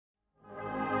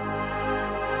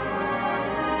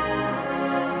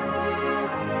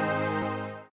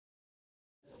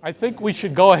I think we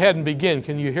should go ahead and begin.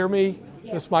 Can you hear me,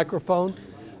 this microphone?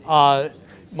 My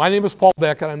name is Paul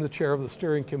Beck, and I'm the chair of the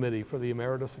steering committee for the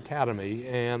Emeritus Academy,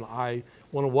 and I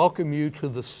want to welcome you to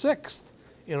the sixth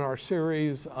in our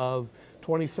series of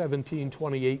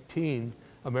 2017-2018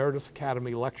 Emeritus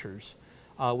Academy Lectures.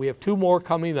 We have two more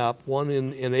coming up, one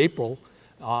in April.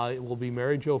 It will be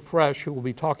Mary Jo Fresh, who will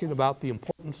be talking about the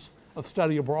importance of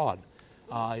study abroad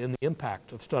and the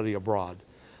impact of study abroad.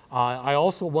 I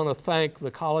also want to thank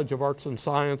the College of Arts and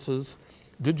Sciences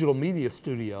Digital Media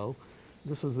Studio.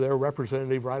 This is their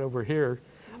representative right over here.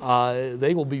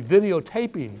 They will be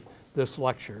videotaping this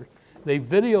lecture. They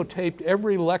videotaped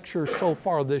every lecture so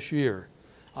far this year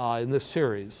in this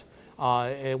series.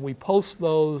 And we post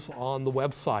those on the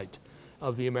website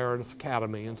of the Emeritus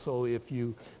Academy. And so if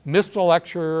you missed a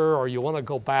lecture or you want to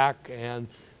go back and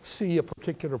see a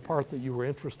particular part that you were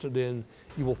interested in,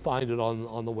 you will find it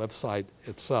on the website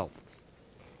itself.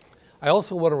 I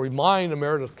also want to remind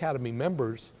Emeritus Academy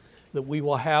members that we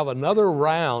will have another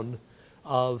round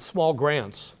of small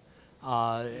grants.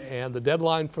 And the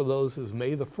deadline for those is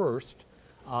May the 1st.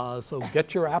 So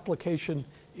get your application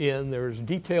in. There's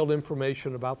detailed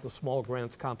information about the small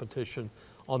grants competition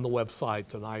on the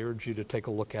website, and I urge you to take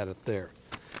a look at it there.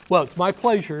 Well, it's my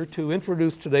pleasure to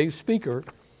introduce today's speaker,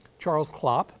 Charles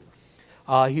Klopp.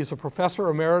 He's a professor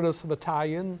emeritus of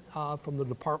Italian from the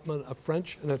Department of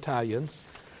French and Italian.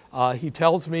 He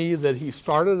tells me that he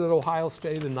started at Ohio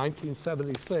State in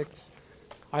 1976.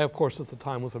 I, of course, at the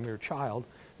time was a mere child.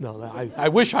 No, I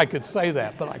wish I could say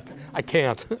that, but I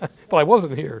can't. But I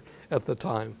wasn't here at the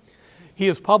time. He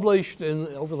has published,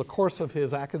 over the course of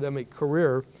his academic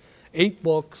career, 8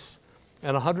 books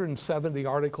and 170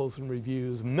 articles and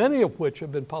reviews, many of which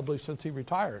have been published since he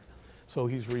retired. So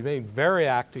he's remained very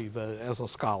active as a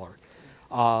scholar.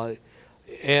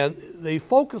 And they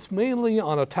focus mainly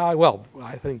on Italian, well,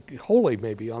 I think wholly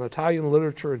maybe, on Italian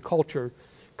literature and culture,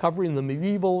 covering the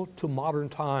medieval to modern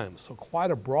times. So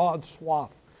quite a broad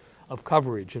swath of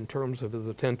coverage in terms of his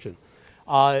attention.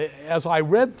 As I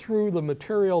read through the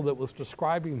material that was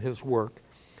describing his work,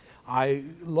 I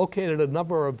located a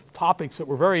number of topics that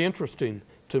were very interesting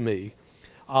to me.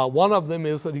 One of them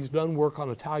is that he's done work on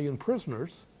Italian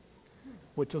prisoners,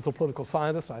 which as a political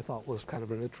scientist I thought was kind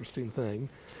of an interesting thing,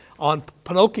 on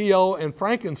Pinocchio and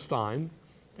Frankenstein,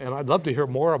 and I'd love to hear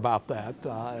more about that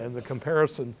and the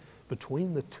comparison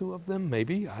between the two of them,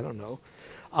 maybe, I don't know.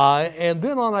 And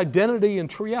then on identity in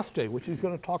Trieste, which he's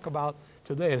going to talk about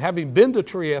today. And having been to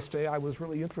Trieste, I was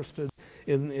really interested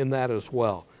in that as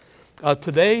well.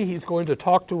 Today he's going to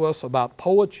talk to us about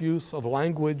poets' use of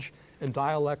language and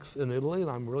dialects in Italy,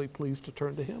 and I'm really pleased to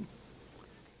turn to him.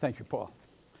 Thank you, Paul.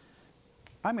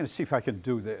 I'm going to see if I can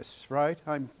do this, right?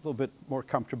 I'm a little bit more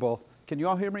comfortable. Can you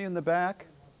all hear me in the back?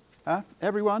 Huh?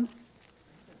 Everyone?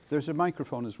 There's a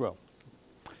microphone as well.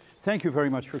 Thank you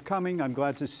very much for coming. I'm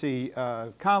glad to see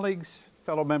colleagues,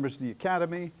 fellow members of the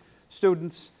Academy,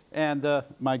 students, and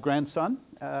my grandson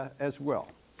as well.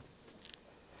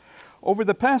 Over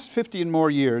the past 50 and more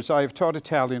years, I have taught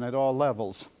Italian at all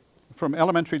levels, from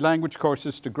elementary language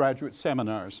courses to graduate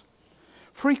seminars.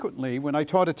 Frequently, when I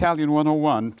taught Italian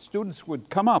 101, students would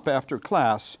come up after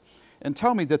class and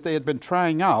tell me that they had been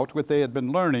trying out what they had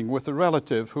been learning with a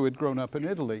relative who had grown up in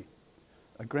Italy.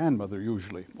 A grandmother,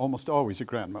 usually, almost always a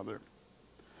grandmother.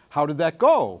 How did that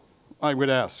go? I would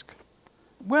ask.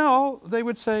 Well, they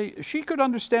would say, she could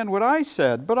understand what I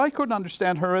said, but I couldn't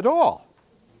understand her at all.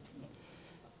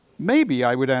 Maybe,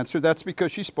 I would answer, that's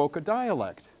because she spoke a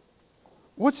dialect.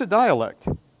 What's a dialect?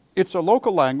 It's a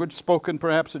local language spoken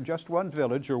perhaps in just one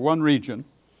village or one region.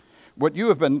 What you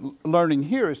have been learning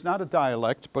here is not a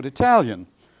dialect, but Italian,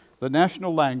 the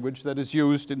national language that is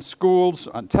used in schools,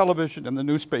 on television, in the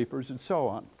newspapers, and so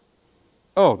on.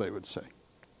 Oh, they would say,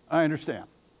 I understand.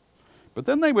 But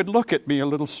then they would look at me a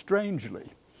little strangely.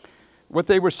 What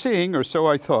they were seeing, or so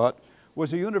I thought,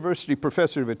 was a university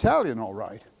professor of Italian, all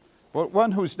right, but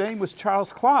one whose name was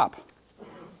Charles Klopp,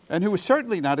 and who was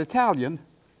certainly not Italian,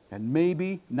 and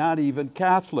maybe not even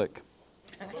Catholic.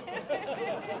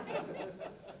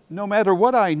 No matter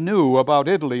what I knew about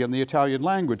Italy and the Italian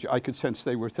language, I could sense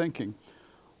they were thinking,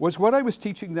 was what I was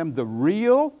teaching them the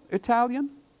real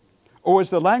Italian? Or was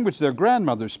the language their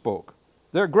grandmother spoke?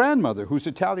 Their grandmother, whose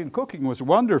Italian cooking was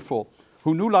wonderful,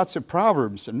 who knew lots of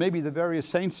proverbs and maybe the various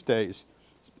saints' days.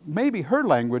 Maybe her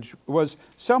language was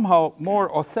somehow more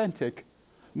authentic,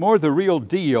 more the real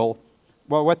deal,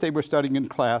 while what they were studying in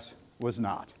class was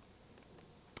not.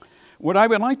 What I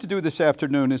would like to do this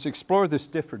afternoon is explore this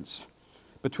difference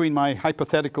between my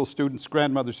hypothetical student's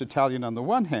grandmother's Italian on the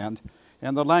one hand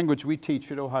and the language we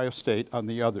teach at Ohio State on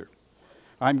the other.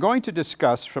 I'm going to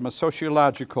discuss from a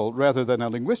sociological rather than a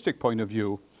linguistic point of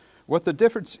view what the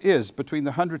difference is between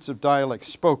the hundreds of dialects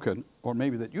spoken, or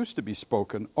maybe that used to be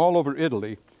spoken, all over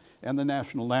Italy and the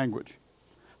national language.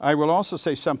 I will also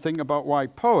say something about why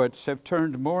poets have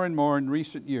turned more and more in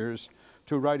recent years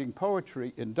to writing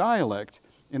poetry in dialect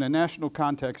in a national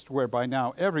context where by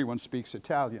now everyone speaks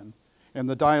Italian, and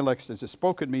the dialects as a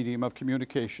spoken medium of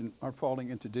communication are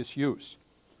falling into disuse.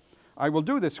 I will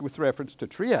do this with reference to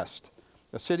Trieste,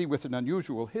 a city with an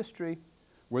unusual history,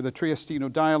 where the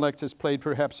Triestino dialect has played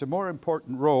perhaps a more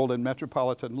important role in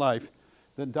metropolitan life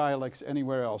than dialects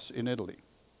anywhere else in Italy.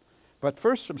 But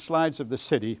first, some slides of the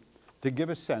city to give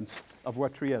a sense of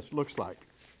what Trieste looks like.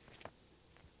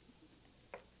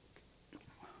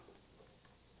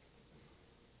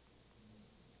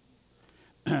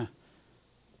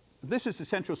 This is the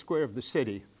central square of the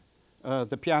city,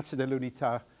 the Piazza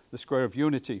dell'Unità, the Square of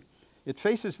Unity. It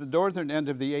faces the northern end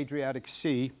of the Adriatic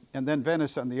Sea and then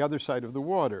Venice on the other side of the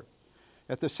water.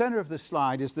 At the center of the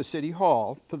slide is the City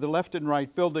Hall, to the left and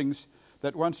right buildings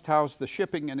that once housed the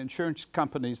shipping and insurance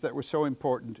companies that were so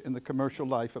important in the commercial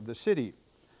life of the city.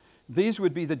 These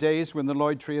would be the days when the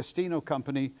Lloyd Triestino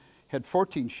Company had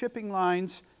 14 shipping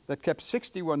lines that kept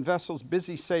 61 vessels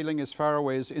busy sailing as far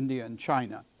away as India and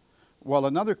China, while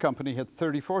another company had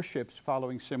 34 ships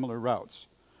following similar routes.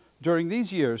 During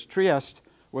these years, Trieste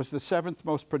was the 7th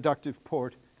most productive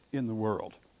port in the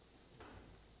world.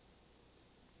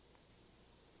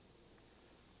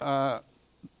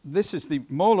 This is the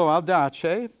Molo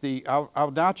Audace, the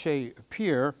Audace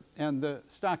Pier, and the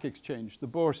stock exchange, the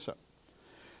Borsa.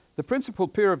 The principal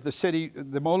pier of the city,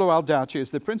 the Molo Audace, is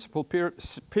the principal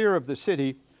pier of the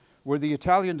city where the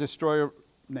Italian destroyer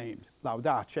named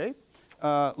L'Audace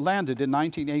landed in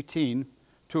 1918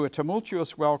 to a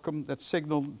tumultuous welcome that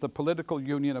signaled the political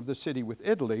union of the city with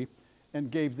Italy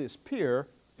and gave this pier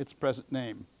its present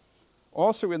name.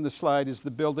 Also in the slide is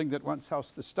the building that once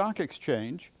housed the stock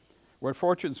exchange, where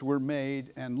fortunes were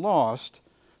made and lost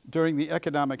during the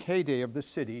economic heyday of the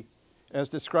city, as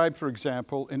described, for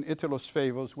example, in Italo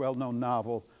Svevo's well-known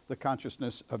novel, The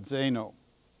Consciousness of Zeno.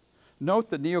 Note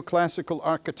the neoclassical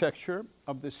architecture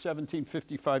of this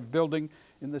 1755 building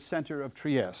in the center of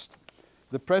Trieste.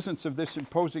 The presence of this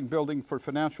imposing building for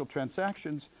financial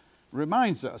transactions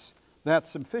reminds us that,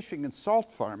 some fishing and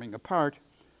salt farming apart,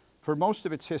 for most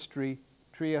of its history,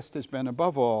 Trieste has been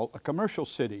above all a commercial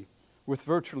city with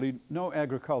virtually no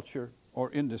agriculture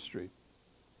or industry,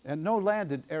 and no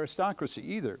landed aristocracy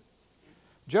either.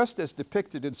 Just as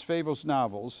depicted in Svevo's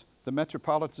novels, the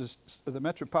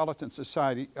metropolitan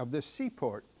society of this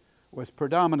seaport was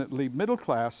predominantly middle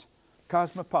class,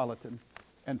 cosmopolitan,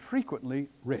 and frequently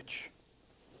rich.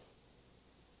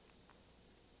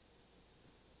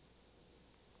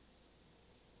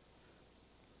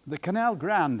 The Canal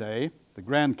Grande, the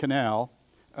Grand Canal,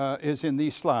 is in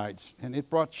these slides, and it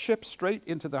brought ships straight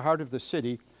into the heart of the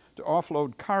city to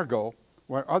offload cargo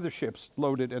where other ships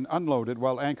loaded and unloaded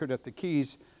while anchored at the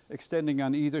quays extending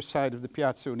on either side of the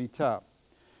Piazza Unità.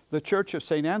 The Church of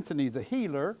St. Anthony the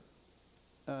Healer,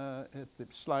 at the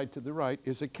slide to the right,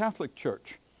 is a Catholic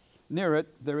church. Near it,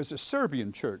 there is a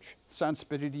Serbian church, San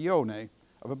Spiridione,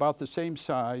 of about the same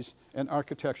size and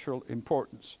architectural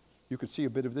importance. You can see a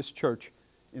bit of this church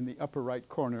in the upper right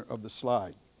corner of the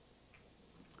slide.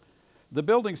 The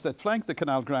buildings that flank the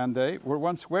Canal Grande were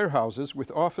once warehouses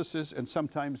with offices and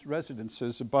sometimes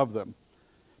residences above them.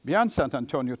 Beyond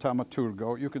Sant'Antonio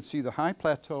Taumaturgo, you can see the high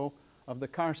plateau of the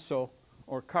Carso,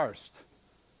 or Karst,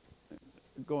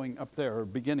 going up there, or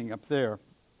beginning up there,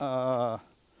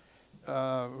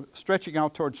 stretching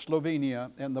out towards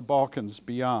Slovenia and the Balkans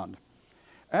beyond.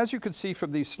 As you can see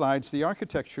from these slides, the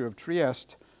architecture of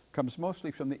Trieste comes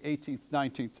mostly from the 18th,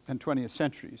 19th, and 20th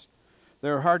centuries.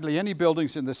 There are hardly any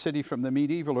buildings in the city from the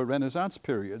medieval or Renaissance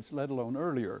periods, let alone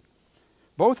earlier.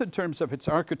 Both in terms of its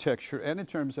architecture and in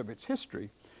terms of its history,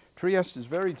 Trieste is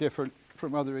very different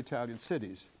from other Italian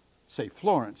cities, say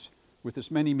Florence, with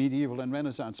as many medieval and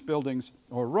Renaissance buildings,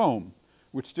 or Rome,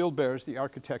 which still bears the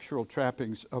architectural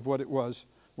trappings of what it was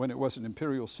when it was an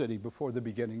imperial city before the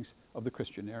beginnings of the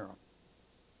Christian era.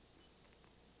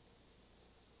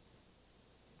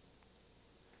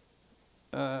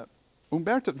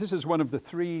 Umberto, this is one of the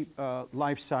three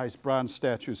life-size bronze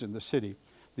statues in the city.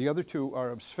 The other two are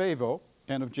of Svevo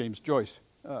and of James Joyce,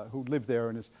 who lived there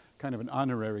and is kind of an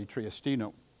honorary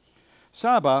Triestino.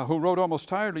 Saba, who wrote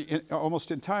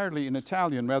almost entirely in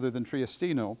Italian rather than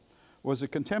Triestino, was a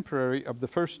contemporary of the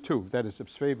first two, that is of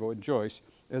Svevo and Joyce,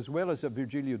 as well as of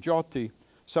Virgilio Giotti,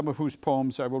 some of whose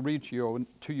poems I will read to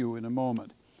you in a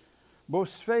moment. Both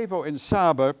Svevo and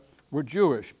Saba were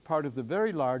Jewish, part of the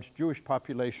very large Jewish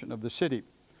population of the city.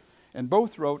 and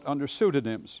both wrote under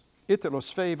pseudonyms, Italo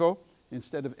Svevo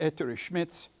instead of Ettore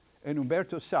Schmitz, and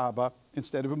Umberto Saba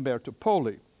instead of Umberto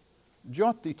Poli.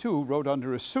 Giotti, too, wrote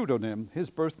under a pseudonym, his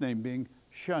birth name being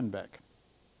Schoenbeck.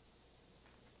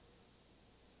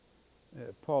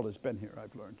 Paul has been here,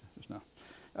 I've learned just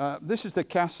now. This is the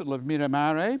castle of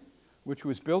Miramare, which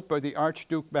was built by the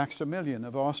Archduke Maximilian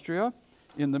of Austria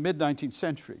in the mid-19th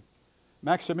century.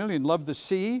 Maximilian loved the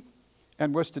sea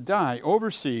and was to die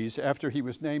overseas after he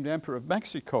was named Emperor of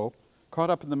Mexico, caught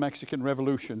up in the Mexican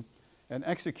Revolution, and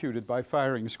executed by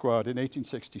firing squad in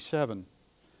 1867.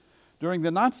 During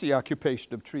the Nazi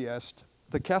occupation of Trieste,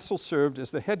 the castle served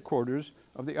as the headquarters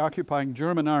of the occupying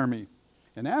German army,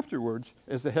 and afterwards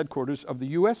as the headquarters of the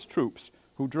US troops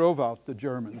who drove out the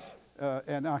Germans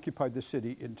and occupied the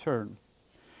city in turn.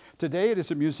 Today it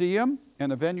is a museum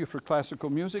and a venue for classical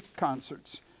music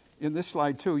concerts. In this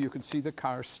slide too, you can see the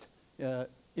karst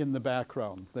in the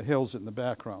background, the hills in the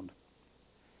background.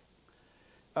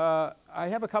 I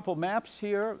have a couple maps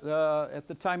here at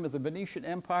the time of the Venetian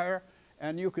Empire,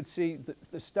 and you could see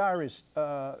the star is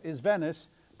Venice,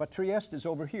 but Trieste is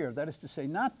over here. That is to say,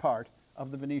 not part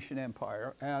of the Venetian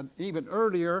Empire. And even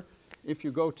earlier, if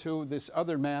you go to this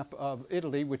other map of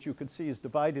Italy, which you can see is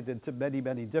divided into many,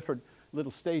 many different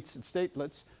little states and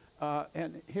statelets,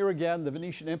 and here again, the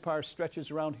Venetian Empire stretches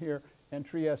around here, and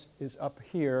Trieste is up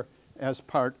here as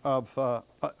part of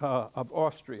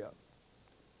Austria.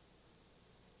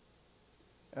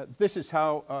 This is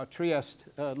how Trieste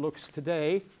looks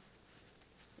today,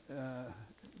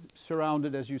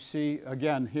 surrounded, as you see,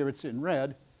 again, here it's in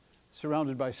red,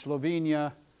 surrounded by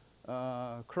Slovenia,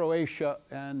 Croatia,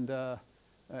 and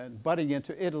butting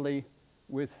into Italy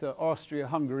with Austria,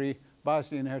 Hungary,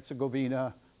 Bosnia and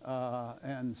Herzegovina,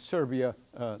 and Serbia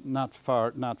not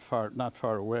far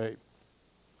away.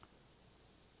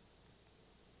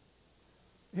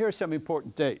 Here are some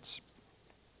important dates.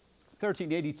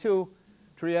 1382,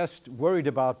 Trieste, worried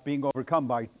about being overcome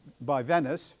by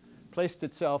Venice, placed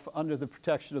itself under the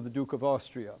protection of the Duke of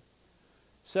Austria.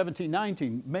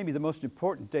 1719, maybe the most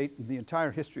important date in the entire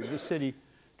history of this city,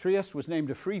 Trieste was named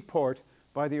a free port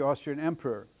by the Austrian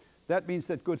emperor. That means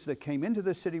that goods that came into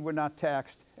the city were not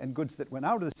taxed, and goods that went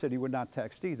out of the city were not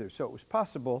taxed either. So it was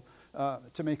possible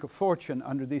to make a fortune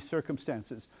under these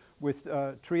circumstances, with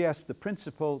Trieste the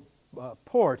principal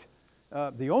port,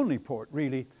 the only port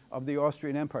really of the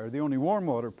Austrian Empire, the only warm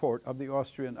water port of the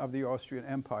Austrian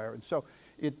Empire. And so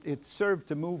it served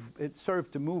to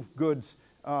move goods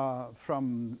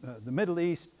from the Middle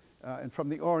East and from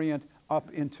the Orient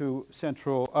up into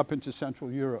Central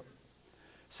Europe.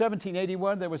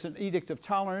 1781, there was an Edict of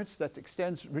Tolerance that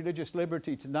extends religious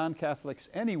liberty to non-Catholics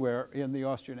anywhere in the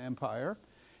Austrian Empire.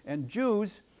 And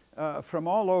Jews from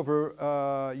all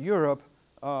over Europe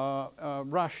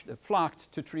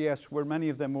flocked to Trieste, where many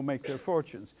of them will make their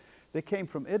fortunes. They came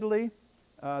from Italy,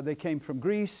 they came from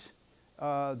Greece,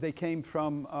 they came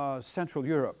from Central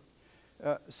Europe.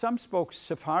 Some spoke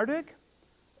Sephardic,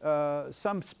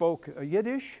 some spoke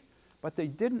Yiddish, but they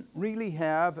didn't really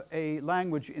have a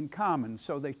language in common.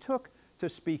 So they took to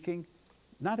speaking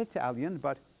not Italian,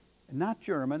 but not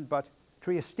German, but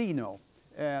Triestino.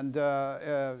 And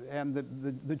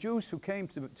the Jews who came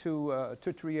to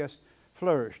Trieste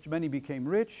flourished. Many became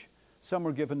rich. Some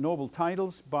were given noble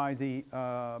titles by the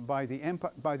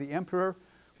emperor.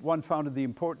 One founded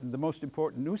the most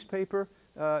important newspaper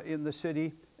in the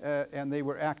city, and they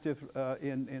were active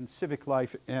in civic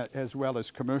life as well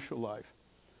as commercial life.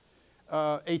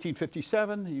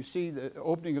 1857, you see the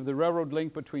opening of the railroad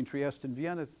link between Trieste and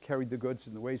Vienna, carried the goods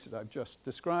in the ways that I've just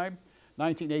described.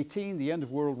 1918, the end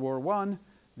of World War I,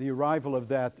 the arrival of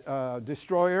that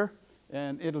destroyer,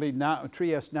 and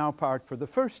Trieste now part for the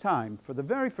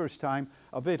very first time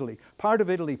of Italy. Part of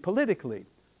Italy politically,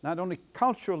 not only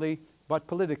culturally, but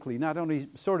politically, not only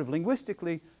sort of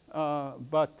linguistically,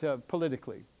 but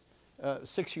politically.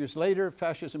 6 years later,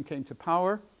 fascism came to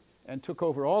power and took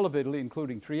over all of Italy,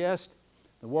 including Trieste.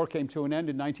 The war came to an end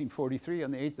in 1943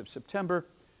 on the 8th of September,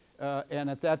 and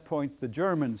at that point, the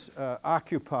Germans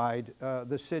occupied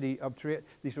the city of Trieste.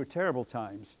 These were terrible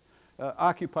times.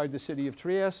 Occupied the city of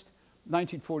Trieste.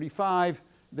 1945,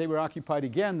 they were occupied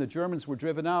again. The Germans were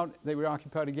driven out. They were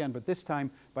occupied again, but this time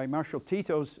by Marshal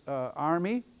Tito's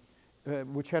army,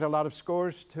 which had a lot of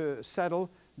scores to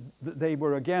settle. They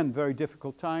were, again, very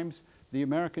difficult times. The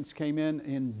Americans came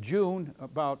in June,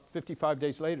 about 55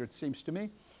 days later, it seems to me,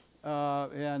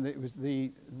 and it was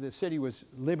the city was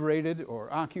liberated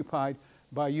or occupied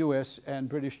by U.S. and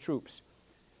British troops.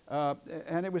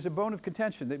 And it was a bone of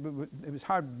contention. It was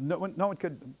hard. No one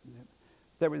could.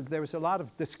 There was a lot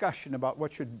of discussion about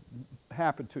what should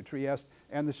happen to Trieste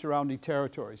and the surrounding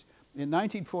territories. In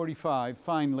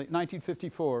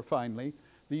 1954, finally,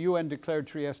 the UN declared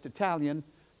Trieste Italian,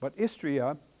 but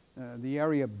Istria, the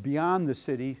area beyond the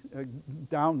city,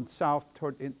 down south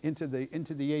into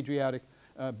the Adriatic,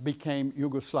 became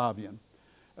Yugoslavian.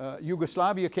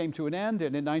 Yugoslavia came to an end,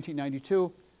 and in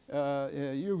 1992,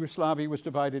 Yugoslavia was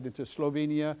divided into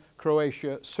Slovenia,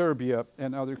 Croatia, Serbia,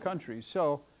 and other countries.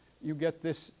 So you get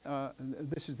this,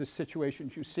 this is the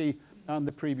situation you see on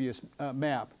the previous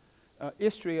map.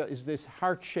 Istria is this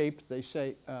heart-shaped, they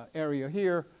say, area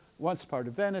here, once part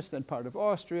of Venice, then part of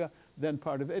Austria, then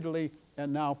part of Italy,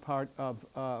 and now part of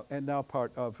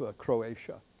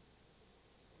Croatia.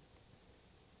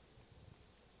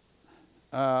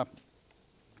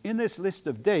 In this list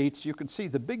of dates, you can see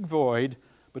the big void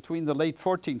between the late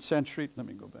 14th century, let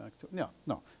me go back to,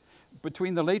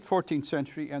 between the late 14th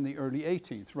century and the early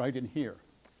 18th, right in here.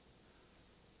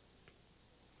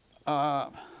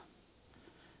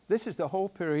 This is the whole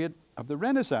period of the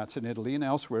Renaissance in Italy and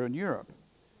elsewhere in Europe.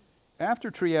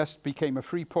 After Trieste became a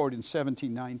free port in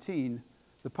 1719,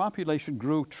 the population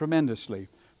grew tremendously,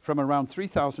 from around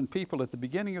 3,000 people at the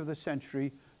beginning of the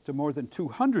century to more than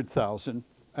 200,000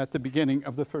 at the beginning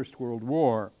of the First World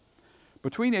War.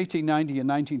 Between 1890 and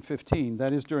 1915,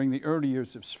 that is during the early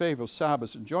years of Svevo,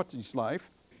 Saba's, and Giotti's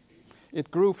life, it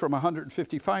grew from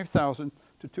 155,000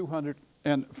 to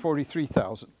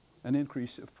 243,000, an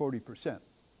increase of 40%.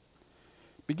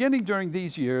 Beginning during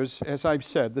these years, as I've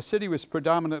said, the city was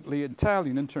predominantly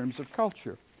Italian in terms of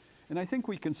culture. And I think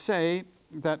we can say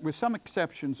that with some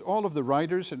exceptions, all of the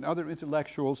writers and other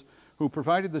intellectuals who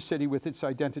provided the city with its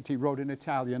identity wrote in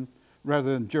Italian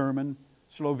rather than German,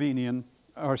 Slovenian,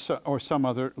 or some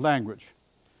other language.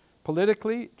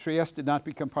 Politically, Trieste did not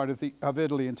become part of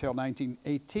Italy until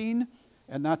 1918,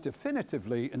 and not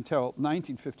definitively until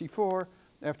 1954,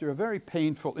 after a very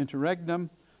painful interregnum,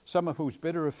 some of whose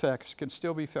bitter effects can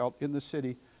still be felt in the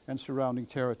city and surrounding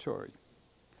territory.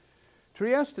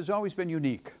 Trieste has always been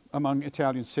unique among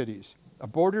Italian cities, a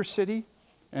border city,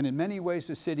 and in many ways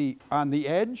a city on the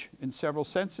edge in several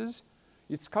senses.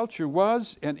 Its culture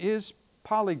was and is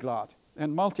polyglot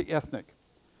and multi-ethnic.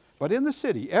 But in the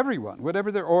city, everyone,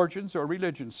 whatever their origins or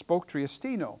religion, spoke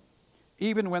Triestino,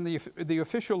 even when the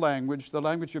official language, the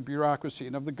language of bureaucracy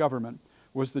and of the government,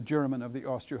 was the German of the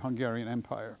Austro-Hungarian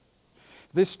Empire.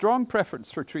 This strong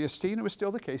preference for Triestino is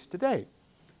still the case today.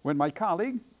 When my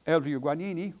colleague, Elvio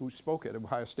Guagnini, who spoke at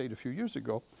Ohio State a few years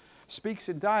ago, speaks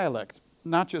in dialect,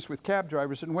 not just with cab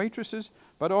drivers and waitresses,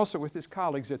 but also with his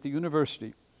colleagues at the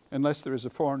university, unless there is a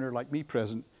foreigner like me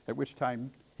present, at which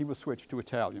time he will switch to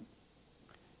Italian.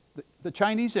 The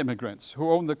Chinese immigrants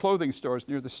who own the clothing stores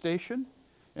near the station,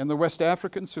 and the West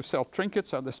Africans who sell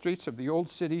trinkets on the streets of the old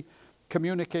city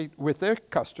communicate with their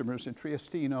customers in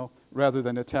Triestino rather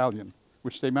than Italian,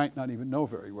 which they might not even know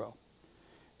very well.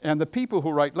 And the people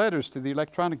who write letters to the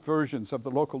electronic versions of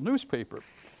the local newspaper,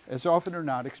 as often or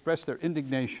not, express their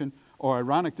indignation or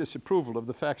ironic disapproval of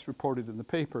the facts reported in the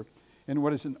paper in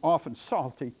what is an often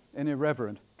salty and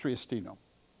irreverent Triestino.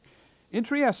 In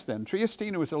Trieste, then,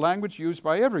 Triestino is a language used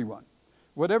by everyone,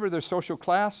 whatever their social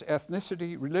class,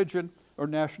 ethnicity, religion, or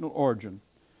national origin.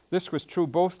 This was true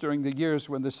both during the years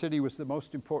when the city was the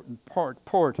most important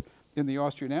port in the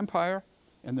Austrian Empire,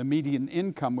 and the median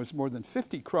income was more than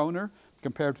 50 kroner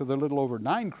compared to the little over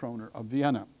 9 kroner of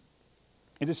Vienna.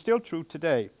 It is still true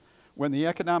today, when the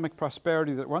economic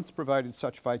prosperity that once provided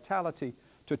such vitality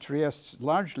to Trieste's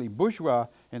largely bourgeois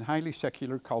and highly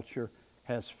secular culture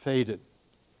has faded.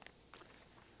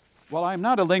 While I'm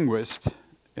not a linguist,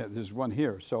 there's one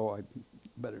here, so I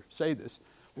better say this.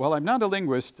 While I'm not a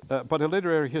linguist, but a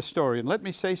literary historian, let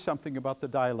me say something about the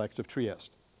dialect of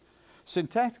Trieste.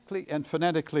 Syntactically and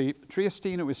phonetically,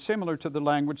 Triestino is similar to the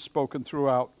language spoken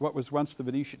throughout what was once the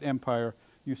Venetian Empire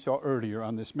you saw earlier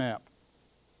on this map.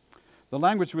 The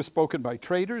language was spoken by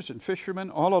traders and fishermen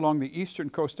all along the eastern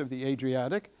coast of the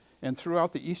Adriatic and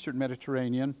throughout the eastern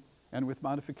Mediterranean, and with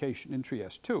modification in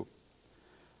Trieste too.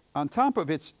 On top of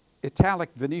its Italic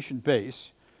Venetian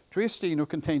base, Triestino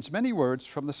contains many words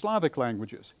from the Slavic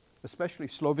languages, especially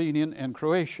Slovenian and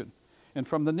Croatian, and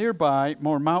from the nearby,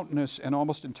 more mountainous and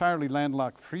almost entirely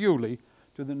landlocked Friuli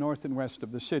to the north and west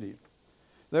of the city.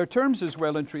 There are terms as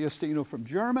well in Triestino from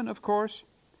German, of course,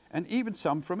 and even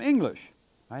some from English.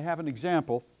 I have an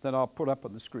example that I'll put up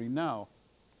on the screen now.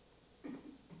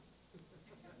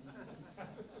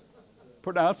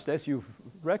 Pronounced as you've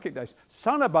recognized,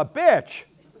 son of a bitch!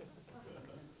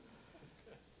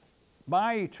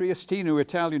 My Triestino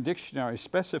Italian dictionary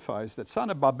specifies that son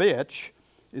of a bitch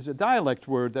is a dialect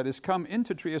word that has come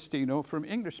into Triestino from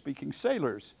English-speaking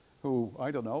sailors who,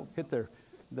 I don't know, hit their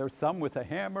their thumb with a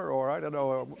hammer, or I don't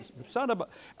know,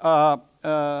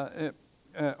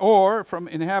 or from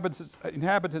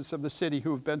inhabitants of the city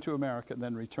who have been to America and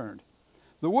then returned.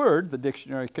 The word, the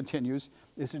dictionary continues,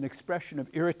 is an expression of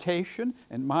irritation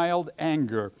and mild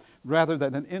anger rather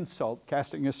than an insult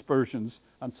casting aspersions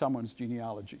on someone's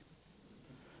genealogy.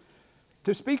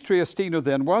 To speak Triestino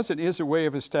then was and is a way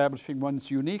of establishing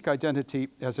one's unique identity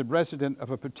as a resident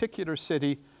of a particular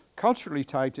city culturally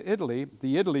tied to Italy,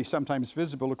 the Italy sometimes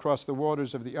visible across the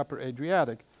waters of the upper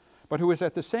Adriatic, but who is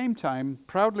at the same time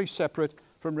proudly separate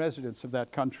from residents of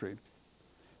that country.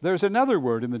 There's another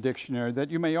word in the dictionary that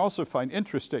you may also find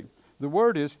interesting. The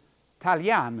word is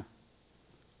Talian,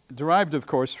 derived of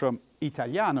course from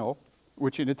Italiano,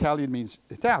 which in Italian means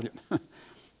Italian.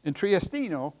 In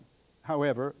Triestino,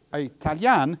 however, a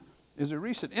Talian is a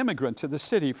recent immigrant to the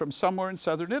city from somewhere in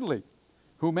southern Italy,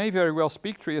 who may very well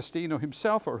speak Triestino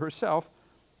himself or herself,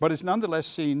 but is nonetheless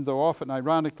seen, though often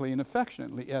ironically and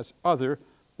affectionately, as other,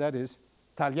 that is,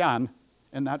 Talian,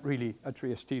 and not really a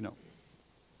Triestino.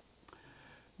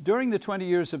 During the 20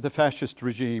 years of the fascist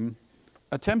regime,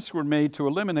 attempts were made to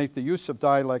eliminate the use of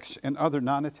dialects and other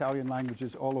non-Italian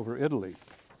languages all over Italy.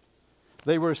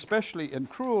 They were especially and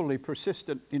cruelly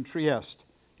persistent in Trieste,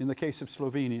 in the case of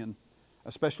Slovenian,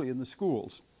 especially in the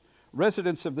schools.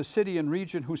 Residents of the city and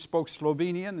region who spoke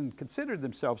Slovenian and considered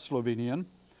themselves Slovenian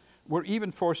were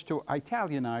even forced to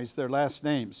Italianize their last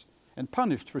names and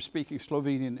punished for speaking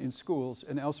Slovenian in schools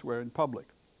and elsewhere in public.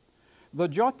 The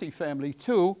Giotti family,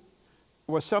 too,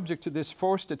 was subject to this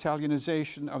forced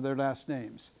Italianization of their last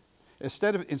names.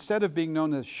 Instead of being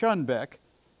known as Schönbeck,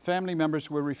 family members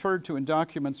were referred to in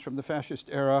documents from the fascist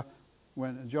era,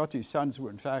 when Giotti's sons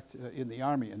were in fact in the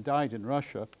army and died in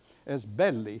Russia, as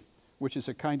Belli, which is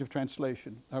a kind of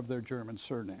translation of their German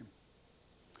surname.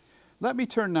 Let me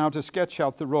turn now to sketch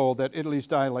out the role that Italy's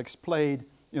dialects played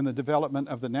in the development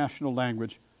of the national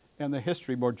language and the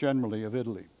history more generally of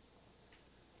Italy.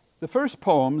 The first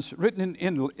poems written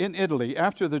in Italy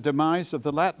after the demise of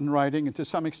the Latin writing and to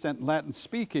some extent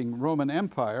Latin-speaking Roman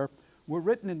Empire were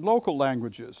written in local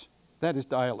languages, that is,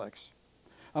 dialects.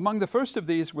 Among the first of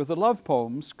these were the love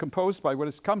poems composed by what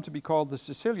has come to be called the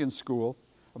Sicilian school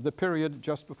of the period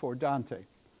just before Dante,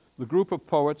 the group of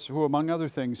poets who, among other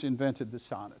things, invented the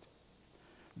sonnet.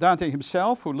 Dante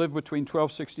himself, who lived between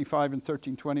 1265 and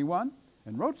 1321,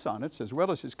 and wrote sonnets as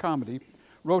well as his comedy,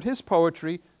 wrote his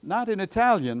poetry not in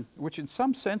Italian, which in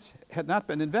some sense had not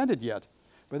been invented yet,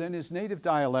 but in his native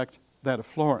dialect, that of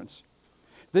Florence.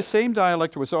 This same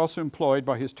dialect was also employed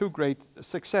by his two great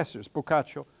successors,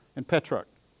 Boccaccio and Petrarch.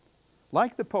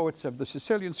 Like the poets of the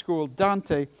Sicilian school,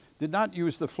 Dante did not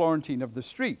use the Florentine of the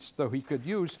streets, though he could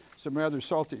use some rather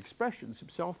salty expressions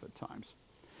himself at times.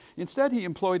 Instead, he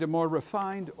employed a more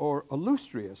refined or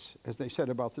illustrious, as they said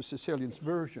about the Sicilians,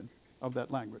 version of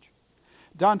that language.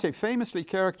 Dante famously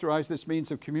characterized this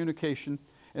means of communication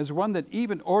as one that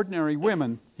even ordinary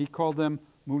women, he called them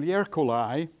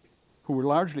muliercoli, who were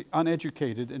largely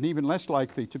uneducated and even less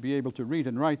likely to be able to read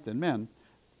and write than men,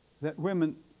 that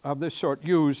women of this sort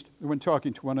used when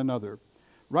talking to one another.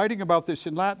 Writing about this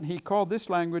in Latin, he called this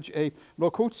language a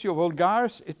locutio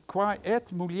vulgaris et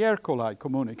muliercoli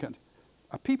communicant,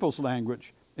 a people's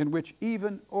language in which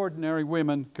even ordinary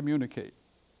women communicate.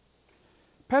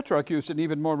 Petrarch used an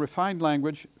even more refined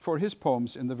language for his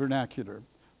poems in the vernacular,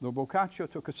 though Boccaccio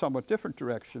took a somewhat different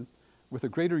direction with a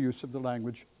greater use of the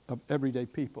language of everyday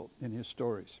people in his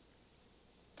stories.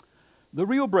 The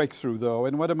real breakthrough, though,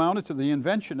 in what amounted to the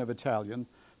invention of Italian,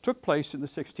 took place in the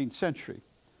 16th century.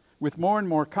 With more and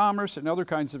more commerce and other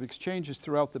kinds of exchanges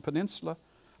throughout the peninsula,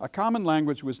 a common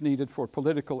language was needed for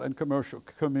political and commercial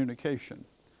communication.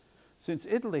 Since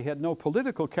Italy had no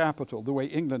political capital the way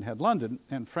England had London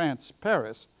and France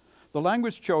Paris, the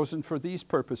language chosen for these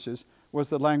purposes was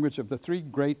the language of the three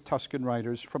great Tuscan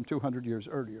writers from 200 years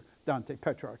earlier, Dante,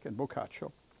 Petrarch, and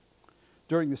Boccaccio.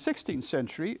 During the 16th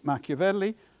century,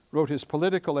 Machiavelli wrote his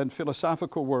political and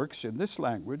philosophical works in this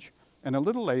language, and a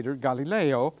little later,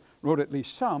 Galileo wrote at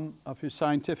least some of his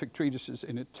scientific treatises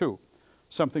in it too,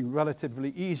 something relatively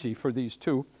easy for these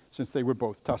two, since they were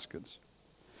both Tuscans.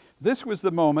 This was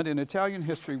the moment in Italian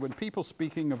history when people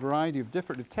speaking a variety of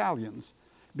different Italians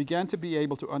began to be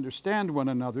able to understand one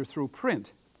another through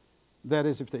print, that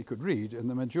is, if they could read, and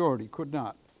the majority could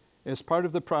not, as part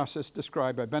of the process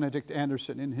described by Benedict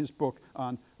Anderson in his book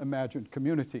on imagined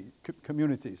communities,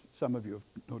 that some of you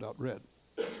have no doubt read.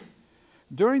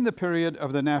 During the period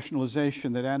of the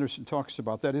nationalization that Anderson talks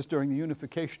about, that is, during the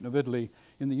unification of Italy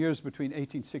in the years between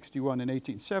 1861 and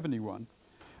 1871,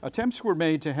 attempts were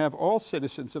made to have all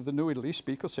citizens of the New Italy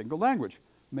speak a single language,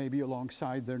 maybe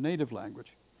alongside their native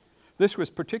language. This was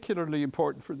particularly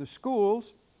important for the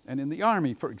schools And in the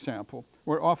army, for example,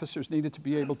 where officers needed to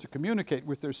be able to communicate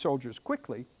with their soldiers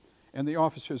quickly, and the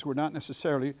officers were not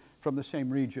necessarily from the same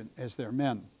region as their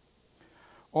men.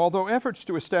 Although efforts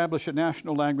to establish a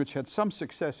national language had some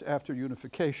success after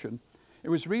unification, it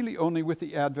was really only with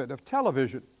the advent of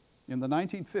television in the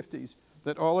 1950s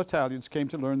that all Italians came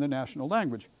to learn the national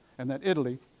language, and that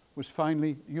Italy was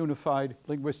finally unified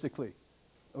linguistically.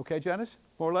 Okay, Janice?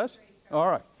 More or less? All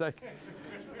right, thank you.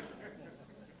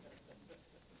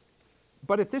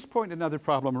 But at this point, another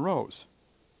problem arose.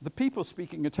 The people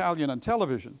speaking Italian on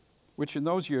television, which in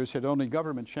those years had only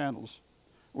government channels,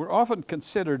 were often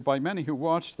considered by many who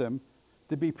watched them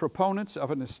to be proponents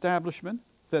of an establishment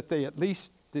that they at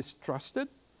least distrusted,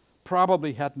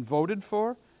 probably hadn't voted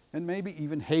for, and maybe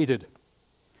even hated.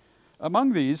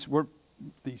 Among these were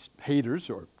these haters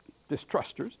or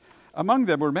distrusters. Among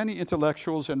them were many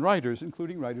intellectuals and writers,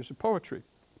 including writers of poetry.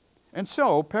 And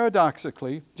so,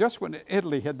 paradoxically, just when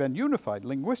Italy had been unified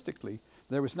linguistically,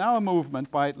 there was now a movement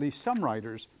by at least some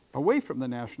writers away from the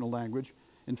national language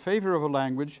in favor of a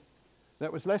language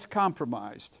that was less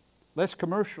compromised, less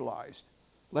commercialized,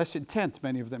 less intent,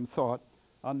 many of them thought,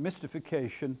 on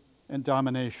mystification and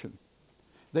domination.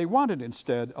 They wanted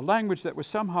instead a language that was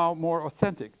somehow more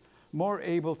authentic, more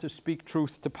able to speak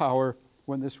truth to power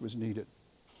when this was needed.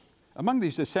 Among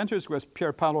these dissenters was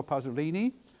Pier Paolo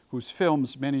Pasolini, whose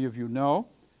films many of you know,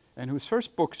 and whose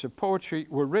first books of poetry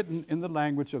were written in the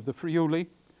language of the Friuli,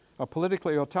 a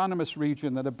politically autonomous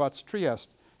region that abuts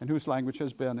Trieste, and whose language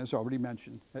has been, as already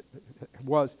mentioned,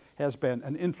 has been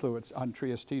an influence on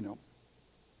Triestino.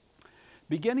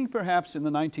 Beginning perhaps in the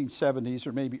 1970s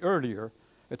or maybe earlier,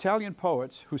 Italian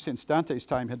poets, who since Dante's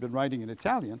time had been writing in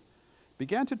Italian,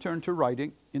 began to turn to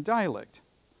writing in dialect.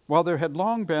 While there had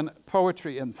long been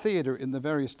poetry and theater in the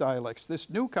various dialects, this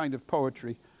new kind of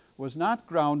poetry was not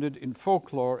grounded in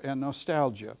folklore and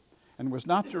nostalgia, and was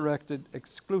not directed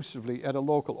exclusively at a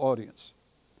local audience.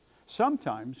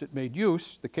 Sometimes it made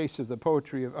use, the case of the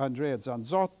poetry of Andrea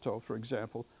Zanzotto, for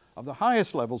example, of the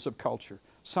highest levels of culture,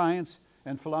 science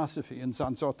and philosophy in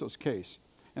Zanzotto's case,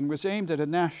 and was aimed at a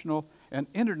national and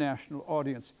international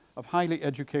audience of highly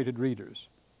educated readers.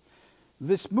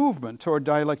 This movement toward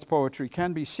dialect poetry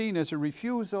can be seen as a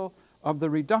refusal of the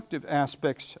reductive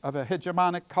aspects of a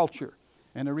hegemonic culture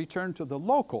and a return to the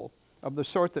local of the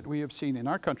sort that we have seen in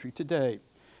our country today,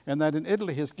 and that in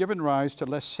Italy has given rise to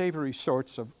less savory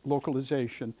sorts of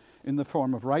localization in the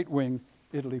form of right-wing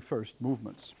Italy First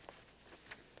movements.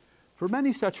 For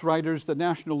many such writers, the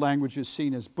national language is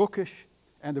seen as bookish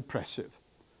and oppressive.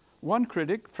 One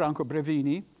critic, Franco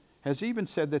Brevini, has even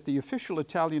said that the official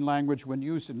Italian language when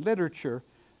used in literature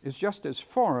is just as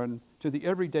foreign to the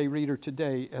everyday reader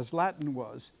today as Latin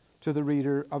was to the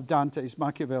reader of Dante's,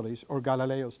 Machiavelli's, or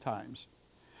Galileo's times.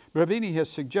 Brevini has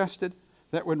suggested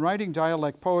that when writing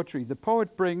dialect poetry, the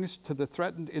poet brings to the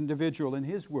threatened individual, in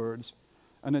his words,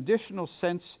 an additional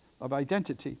sense of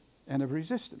identity and of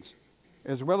resistance,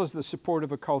 as well as the support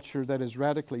of a culture that is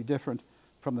radically different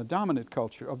from the dominant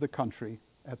culture of the country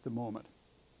at the moment.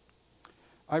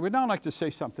 I would now like to say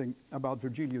something about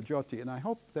Virgilio Giotti, and I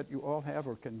hope that you all have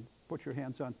or can put your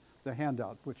hands on the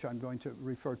handout, which I'm going to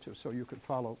refer to so you can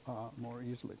follow more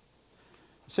easily.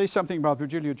 Say something about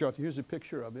Virgilio Giotti. Here's a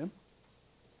picture of him.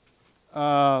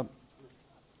 A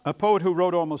poet who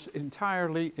wrote almost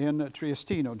entirely in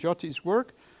Triestino. Giotti's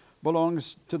work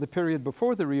belongs to the period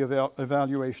before the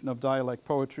re-evaluation of dialect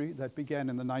poetry that began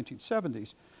in the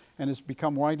 1970s and has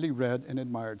become widely read and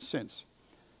admired since.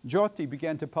 Giotti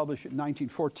began to publish in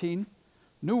 1914.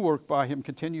 New work by him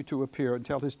continued to appear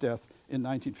until his death in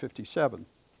 1957.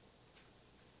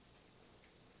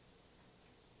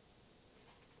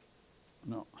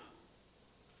 No.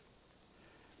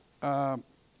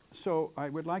 So I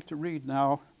would like to read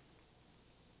now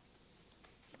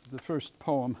the first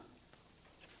poem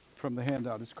from the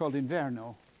handout. It's called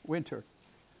Inverno, Winter.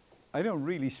 I don't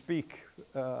really speak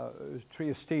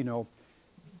Triestino,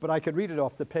 but I could read it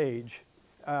off the page.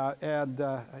 And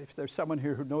if there's someone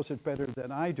here who knows it better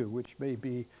than I do, which may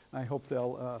be, I hope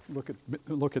they'll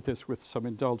look at this with some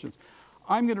indulgence.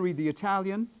 I'm going to read the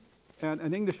Italian, and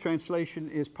an English translation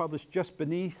is published just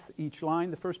beneath each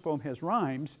line. The first poem has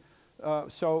rhymes,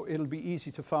 so it'll be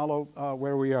easy to follow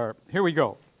where we are. Here we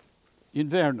go.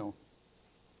 Inverno.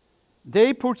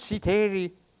 Dei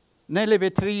puzziteri nelle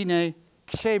vetrine,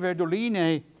 che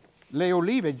verdoline, le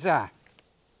olive già,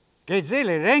 che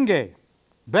le renghe,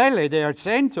 belle de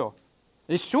argento,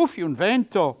 e soffi un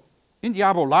vento,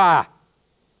 indiavolà,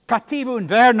 cattivo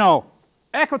inverno,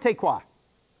 eccote qua.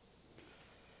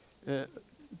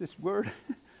 This word,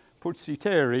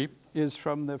 puzziteri, is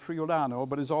from the Friulano,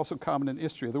 but is also common in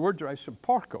Istria. The word derives from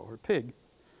porco, or pig,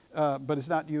 but it's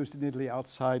not used in Italy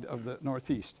outside of the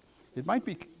Northeast. It might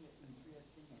be...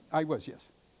 I was, yes.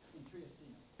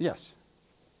 Yes.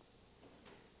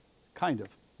 Kind of.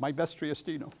 My best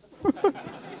Triestino.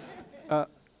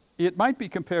 It might be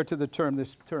compared to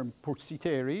this term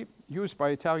porciteri, used by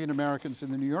Italian Americans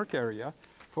in the New York area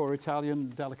for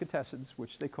Italian delicatessens,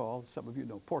 which they call, some of you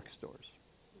know, pork stores.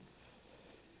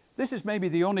 This is maybe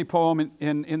the only poem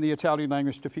in the Italian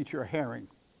language to feature a herring.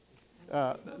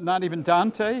 Not even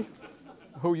Dante,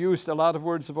 who used a lot of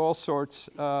words of all sorts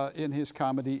in his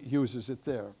comedy, uses it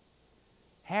there.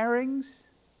 Herrings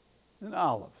and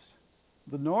olives,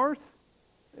 the North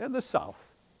and the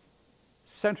South,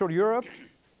 Central Europe,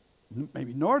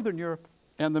 maybe Northern Europe,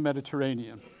 and the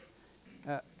Mediterranean.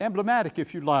 Emblematic,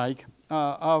 if you like,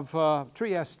 of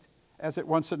Trieste as at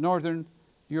once a Northern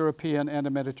European and a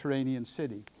Mediterranean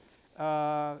city.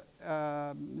 Giotti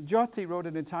wrote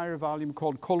an entire volume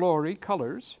called Colori,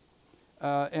 Colors,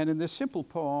 and in this simple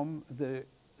poem, the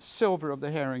silver of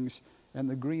the herrings and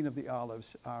the green of the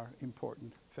olives are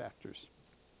important factors.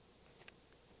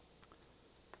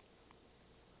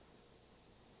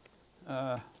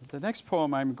 The next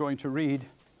poem I'm going to read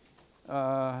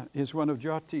is one of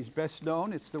Giotti's best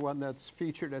known. It's the one that's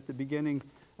featured at the beginning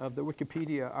of the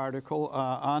Wikipedia article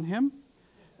on him.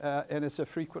 And it's a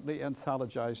frequently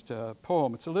anthologized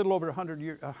poem. It's a little over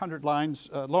 100 lines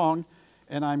long,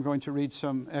 and I'm going to read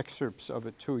some excerpts of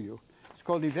it to you. It's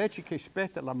called I vecchi che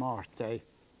aspetta la morte,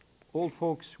 Old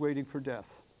Folks Waiting for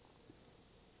Death.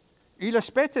 Il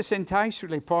aspetta sentai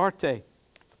sulle porte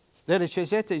delle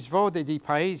cesette svode di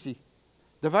paesi,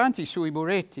 davanti sui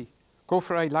muretti,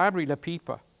 cofra i labbri la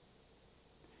pipa.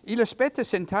 Il aspetta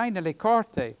sentai nelle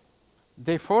corte,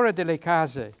 de fora delle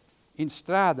case, in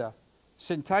strada,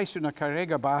 sentai su una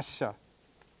carrega bassa,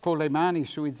 con le mani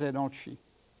sui zenocchi.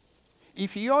 I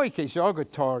fioi che gioga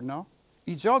attorno,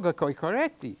 i gioga coi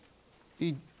corretti,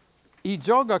 i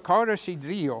gioga corrersi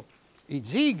drio, i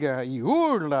ziga, i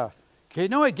urla, che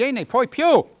non viene poi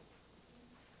più.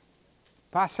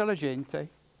 Passa la gente,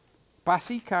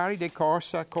 passa i carri di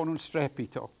corsa con un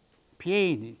strepito,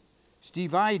 pieni,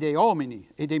 stivai dei uomini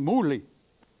e dei muli,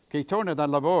 che tornano dal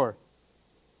lavoro,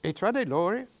 e tra di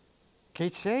loro che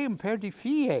c'è un per di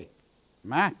fie,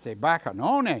 matte,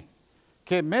 baccanone,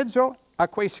 che in mezzo a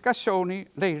quei scassoni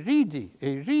le ridi,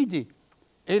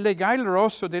 e legai il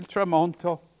rosso del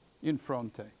tramonto in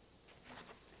fronte.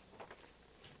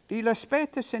 Il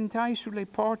aspetta sentai sulle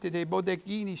porte dei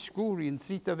bodeghini scuri in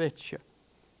zitta vecchia.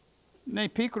 Nei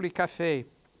piccoli caffè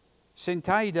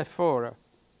sentai da fora,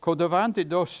 co davanti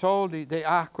 2 soldi di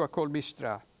acqua col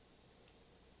mistrà.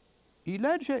 I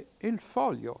legge il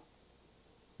foglio,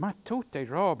 ma tutte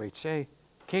robe c'è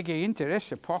che gli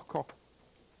interessa poco.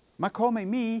 Ma come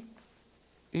mi,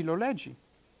 e lo leggi.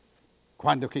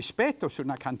 Quando che spetto su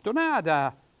una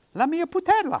cantonata, la mia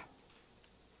putella,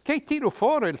 che tiro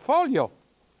fuori il foglio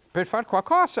per far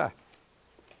qualcosa.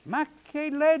 Ma che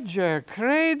legger,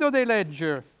 credo di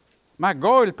legger, ma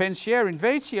go il pensiero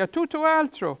invece a tutto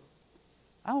altro,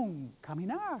 a un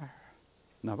camminar,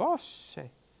 una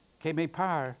voce che mi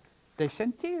par di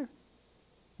sentir.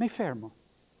 Mi fermo,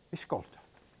 ascolto.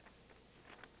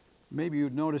 Maybe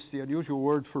you'd notice the unusual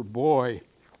word for boy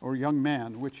or young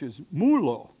man, which is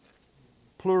mulo,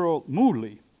 plural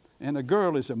muli, and a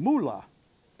girl is a mula,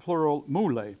 plural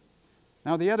mule.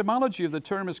 Now, the etymology of the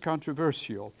term is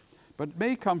controversial, but it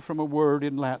may come from a word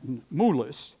in Latin,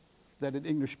 mulus, that in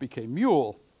English became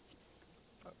mule.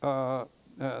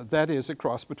 That is a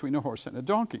cross between a horse and a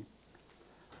donkey.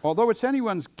 Although it's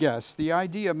anyone's guess, the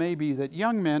idea may be that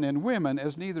young men and women,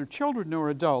 as neither children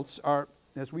nor adults, are,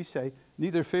 as we say,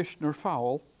 neither fish nor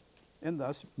fowl, and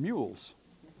thus mules.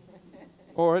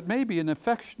 Or it may be an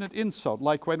affectionate insult,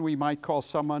 like when we might call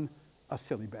someone a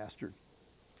silly bastard.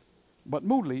 But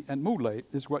muli and mule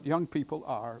is what young people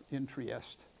are in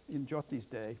Trieste, in Giotti's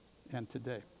day and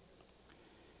today.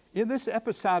 In this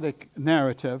episodic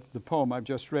narrative, the poem I've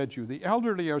just read you, the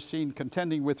elderly are seen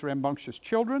contending with rambunctious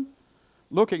children,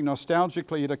 looking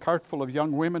nostalgically at a cartful of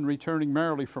young women returning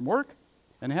merrily from work,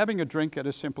 and having a drink at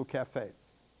a simple cafe.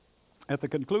 At the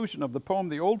conclusion of the poem,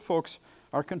 the old folks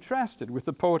are contrasted with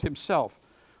the poet himself,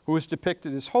 who is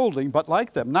depicted as holding, but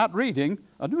like them, not reading,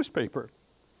 a newspaper.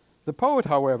 The poet,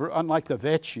 however, unlike the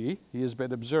vecchi he has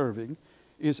been observing,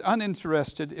 is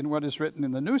uninterested in what is written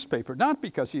in the newspaper, not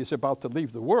because he is about to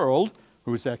leave the world,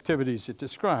 whose activities it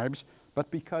describes, but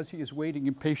because he is waiting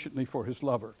impatiently for his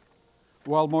lover.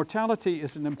 While mortality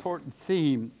is an important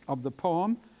theme of the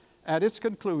poem, at its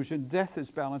conclusion, death is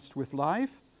balanced with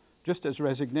life, just as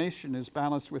resignation is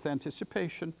balanced with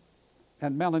anticipation,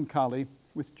 and melancholy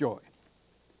with joy.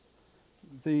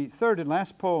 The third and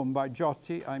last poem by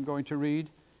Giotti I'm going to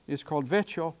read is called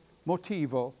Vecchio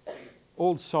Motivo,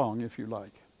 old song if you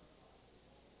like.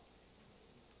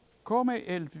 Come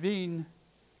il vin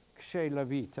c'è la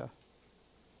vita,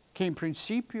 che in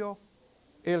principio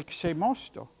el c'è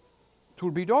mosto,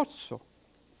 turbidozzo,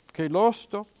 che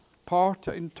l'osto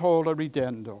porta in tolla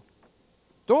ridendo.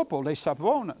 Dopo la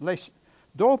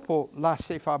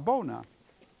se fa buona,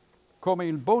 come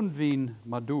il buon vin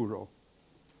maduro,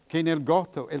 che nel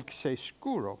gotto el c'è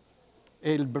scuro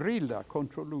e il brilla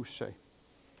contro luce.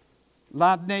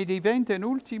 La ne diventa in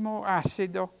ultimo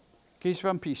acido che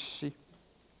svampissi,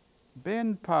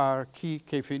 ben par chi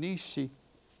che finissi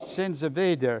senza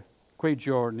veder quei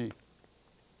giorni,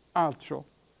 altro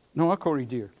non occorre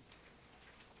dir.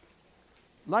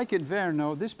 Like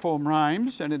Inverno, this poem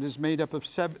rhymes, and it is made up of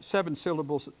seven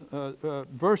syllables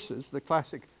verses, the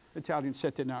classic Italian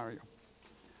settenario.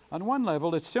 On one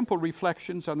level, it's simple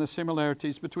reflections on the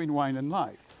similarities between wine and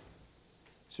life.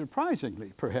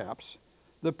 Surprisingly, perhaps,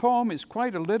 the poem is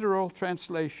quite a literal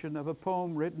translation of a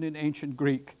poem written in ancient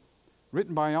Greek,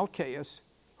 written by Alcaeus,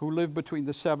 who lived between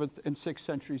the 7th and 6th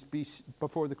centuries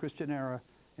before the Christian era,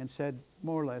 and said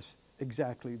more or less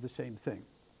exactly the same thing.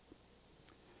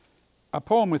 A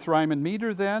poem with rhyme and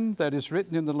meter, then, that is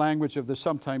written in the language of the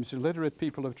sometimes illiterate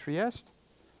people of Trieste,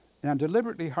 and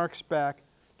deliberately harks back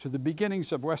to the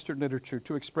beginnings of Western literature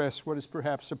to express what is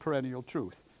perhaps a perennial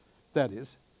truth, that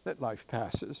is, that life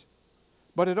passes.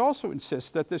 But it also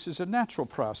insists that this is a natural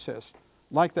process,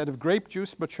 like that of grape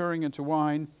juice maturing into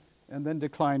wine and then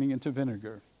declining into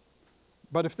vinegar.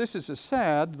 But if this is a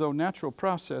sad, though natural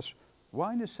process,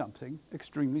 wine is something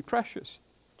extremely precious,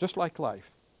 just like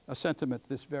life, a sentiment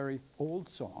this very old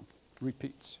song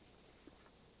repeats.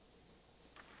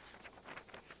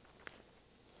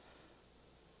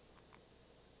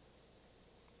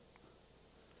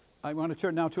 I want to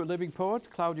turn now to a living poet,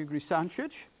 Claudio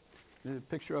Grisancic. There's a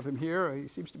picture of him here. He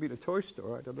seems to be at a toy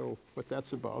store. I don't know what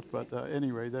that's about, but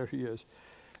anyway, there he is.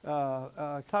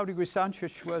 Claudio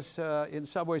Grisancic was in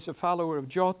some ways a follower of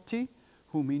Giotti,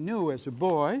 whom he knew as a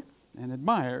boy and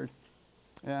admired.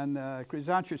 And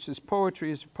Grisancic's poetry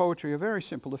is poetry of very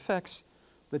simple effects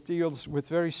that deals with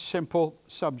very simple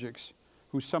subjects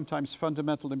whose sometimes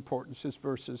fundamental importance his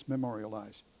verses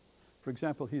memorialize. For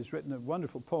example, he has written a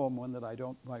wonderful poem, one that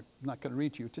I'm not going to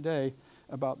read to you today,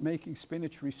 about making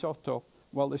spinach risotto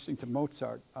while listening to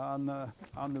Mozart on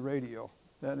the radio.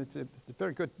 And it's a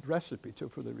very good recipe, too,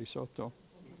 for the risotto.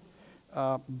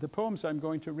 The poems I'm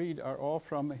going to read are all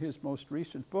from his most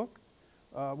recent book,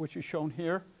 which is shown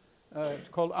here. It's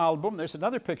called Album. There's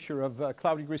another picture of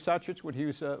Claudio Grisancic when he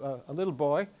was a little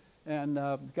boy and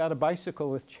got a bicycle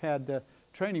which had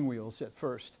training wheels at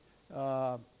first.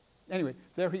 Anyway,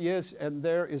 there he is, and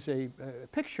there is a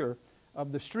picture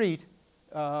of the street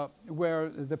where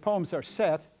the poems are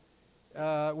set,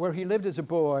 where he lived as a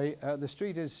boy. The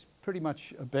street is pretty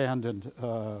much abandoned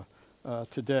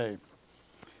today.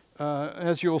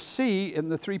 As you'll see in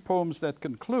the three poems that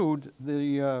conclude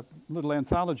the little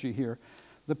anthology here,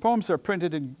 the poems are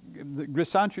printed in,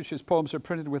 Grisancic's poems are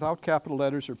printed without capital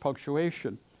letters or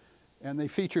punctuation, and they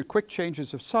feature quick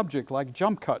changes of subject like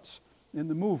jump cuts in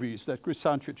the movies that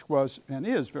Grisancic was and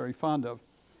is very fond of.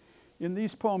 In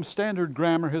these poems, standard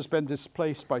grammar has been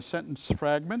displaced by sentence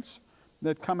fragments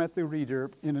that come at the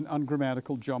reader in an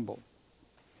ungrammatical jumble.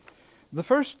 The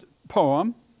first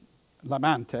poem,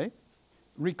 L'Amante,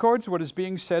 records what is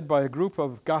being said by a group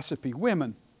of gossipy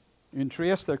women. In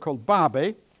Trieste, they're called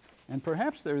babe, and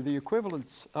perhaps they're the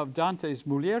equivalents of Dante's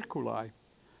mulierculae,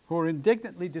 who are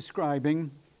indignantly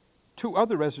describing two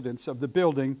other residents of the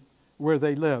building where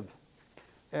they live.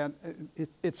 And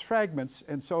it's fragments,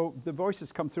 and so the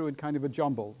voices come through in kind of a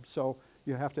jumble, so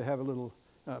you have to have a little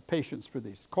patience for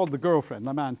these. Called the girlfriend,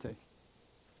 l'amante.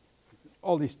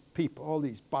 All these people, all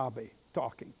these babe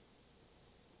talking.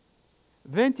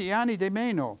 20 anni di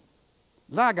meno,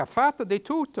 l'ha fatto di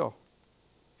tutto,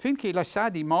 finché la sa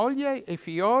di moglie e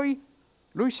fioi,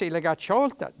 lui si lega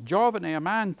sciolta, giovane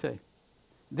amante,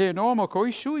 di un uomo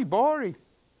coi suoi bori,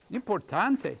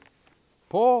 importante.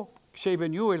 Poi se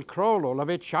venu il crollo, la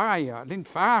vecchiaia,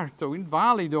 l'infarto,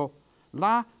 invalido,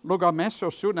 là lo ha messo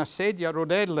su una sedia a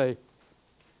rotelle,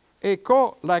 e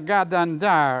co la gada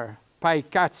andar pai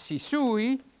cazzi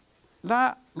sui,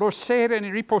 là lo sera in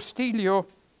ripostiglio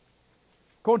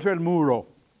contro il muro.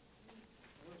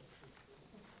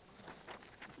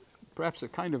 Perhaps a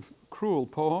kind of cruel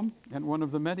poem, and one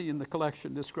of the many in the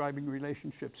collection describing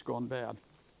relationships gone bad.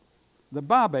 The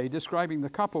babe describing the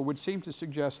couple would seem to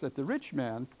suggest that the rich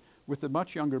man with the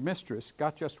much younger mistress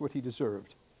got just what he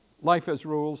deserved. Life has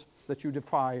rules that you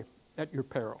defy at your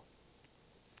peril.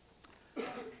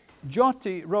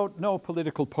 Giotti wrote no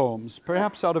political poems,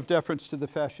 perhaps out of deference to the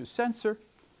fascist censor,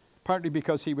 partly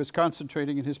because he was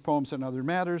concentrating in his poems on other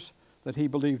matters that he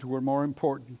believed were more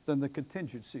important than the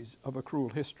contingencies of a cruel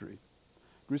history.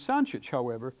 Grisancic,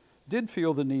 however, did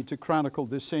feel the need to chronicle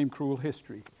this same cruel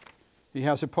history. He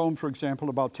has a poem, for example,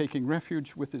 about taking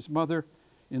refuge with his mother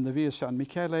in the Via San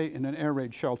Michele in an air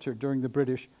raid shelter during the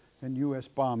British and US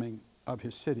bombing of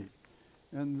his city.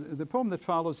 And the poem that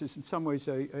follows is in some ways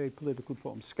a political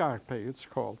poem. Scarpe, it's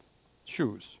called.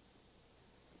 Shoes.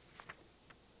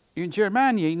 In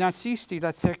Germania i nazisti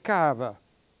la cercava.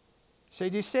 Se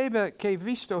diceva che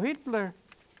visto Hitler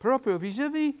proprio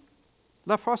vis-à-vis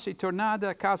la fosse tornata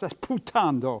a casa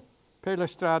sputando per la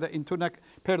strada,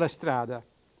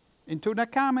 in una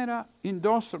camera,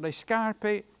 indosso le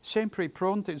scarpe, sempre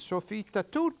pronte in soffitta,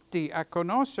 tutti a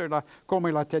conoscerla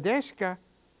come la tedesca.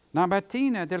 La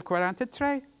mattina del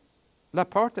 43, la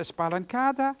porta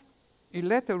spalancata, il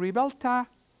letto ribalta,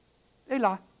 e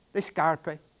là le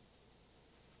scarpe.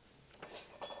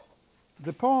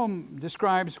 The poem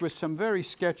describes with some very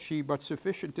sketchy but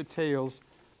sufficient details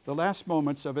the last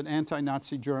moments of an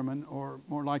anti-Nazi German, or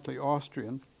more likely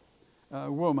Austrian,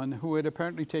 woman who had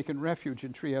apparently taken refuge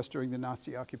in Trieste during the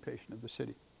Nazi occupation of the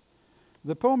city.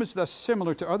 The poem is thus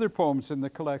similar to other poems in the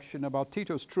collection about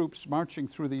Tito's troops marching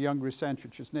through the young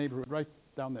Grisancic's neighborhood right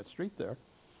down that street there,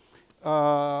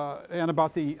 and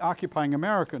about the occupying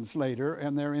Americans later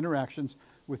and their interactions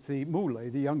with the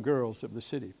mule, the young girls of the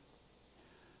city.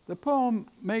 The poem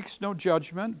makes no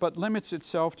judgment but limits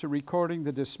itself to recording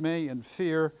the dismay and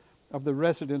fear of the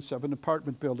residents of an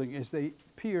apartment building as they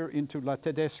peer into La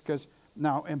Tedesca's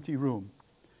now empty room.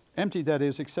 Empty, that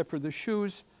is, except for the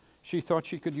shoes she thought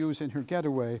she could use in her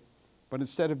getaway, but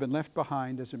instead have been left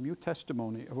behind as a mute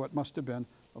testimony of what must have been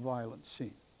a violent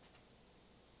scene.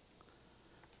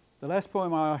 The last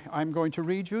poem I'm going to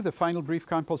read you, the final brief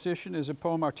composition, is a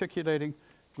poem articulating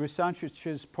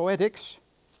Grisancic's poetics,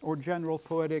 or general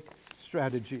poetic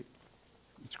strategy.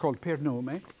 It's called Per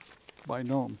nome, by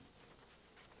nome.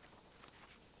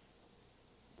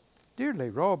 Dir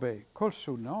le robe col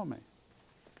suo nome,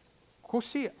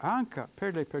 così anche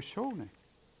per le persone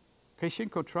che si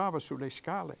incontrava sulle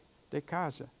scale de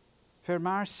casa,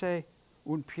 fermarsi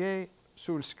un piede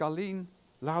sul scalin,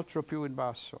 l'altro più in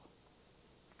basso.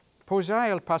 Posai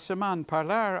al passaman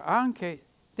parlar anche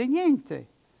di niente,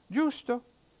 giusto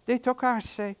di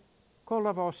toccarsi con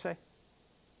la voce.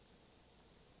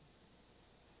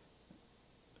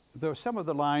 Though some of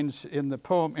the lines in the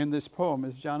poem, in this poem,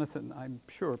 as Jonathan, I'm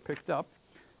sure, picked up,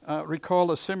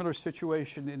 recall a similar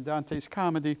situation in Dante's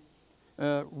comedy,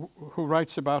 who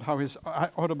writes about how his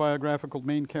autobiographical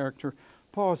main character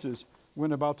pauses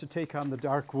when about to take on the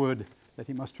dark wood that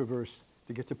he must traverse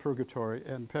to get to purgatory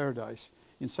and paradise,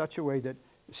 in such a way that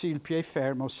si il pied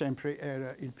fermo sempre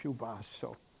era il più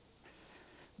basso.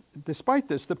 Despite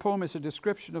this, the poem is a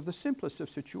description of the simplest of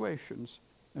situations,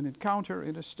 an encounter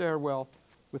in a stairwell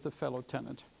with a fellow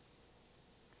tenant.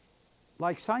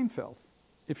 Like Seinfeld,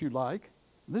 if you like,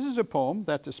 this is a poem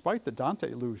that, despite the Dante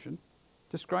illusion,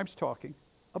 describes talking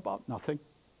about nothing.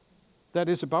 That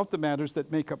is, about the matters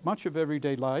that make up much of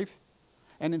everyday life,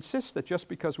 and insists that just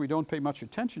because we don't pay much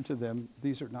attention to them,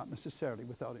 these are not necessarily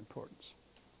without importance.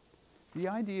 The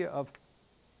idea of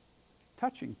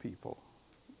touching people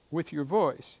with your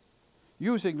voice,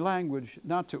 using language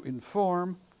not to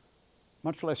inform,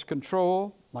 much less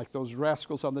control, like those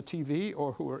rascals on the TV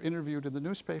or who are interviewed in the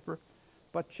newspaper,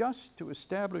 but just to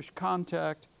establish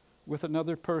contact with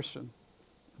another person.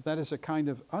 That is a kind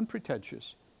of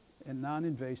unpretentious and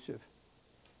non-invasive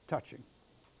touching.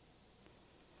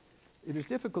 It is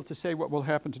difficult to say what will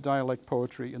happen to dialect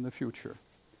poetry in the future.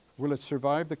 Will it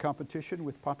survive the competition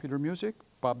with popular music?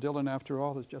 Bob Dylan, after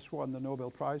all, has just won the Nobel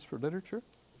Prize for Literature.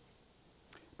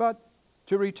 But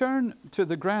to return to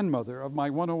the grandmother of my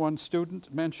 101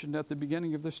 student mentioned at the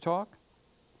beginning of this talk,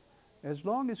 as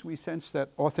long as we sense that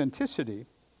authenticity,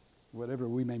 whatever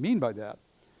we may mean by that,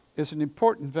 is an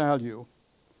important value,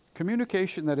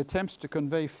 communication that attempts to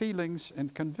convey feelings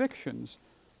and convictions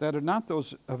that are not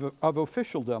those of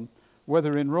officialdom,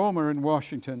 whether in Rome or in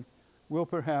Washington, will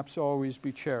perhaps always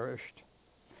be cherished.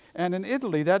 And in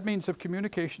Italy, that means of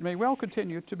communication may well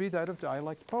continue to be that of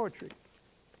dialect poetry.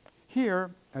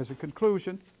 Here, as a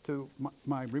conclusion to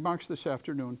my remarks this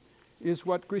afternoon, is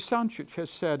what Grisancic has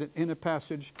said in a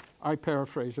passage I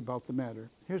paraphrase about the matter.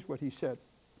 Here's what he said.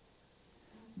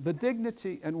 The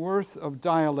dignity and worth of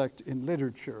dialect in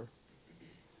literature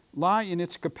lie in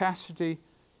its capacity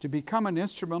to become an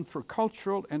instrument for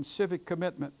cultural and civic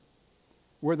commitment,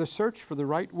 where the search for the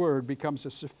right word becomes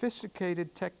a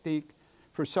sophisticated technique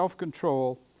for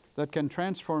self-control that can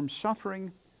transform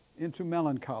suffering into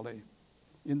melancholy,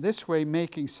 in this way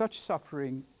making such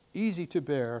suffering easy to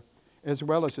bear, as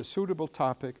well as a suitable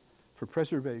topic for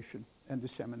preservation and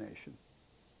dissemination.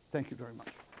 Thank you very much.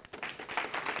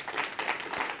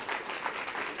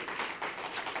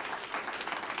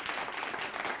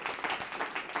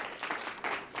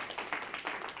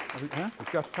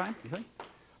 We've got time, you think?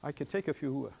 I could take a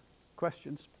few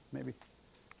questions, maybe.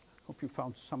 Hope you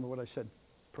found some of what I said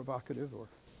provocative, or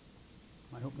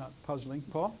I hope not puzzling.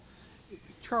 Paul?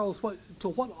 Charles, to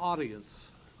what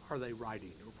audience are they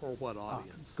writing, or for what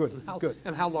audience? Good, good.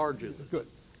 And how large is it? Good.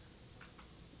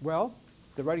 Well,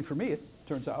 they're writing for me, it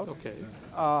turns out. Okay.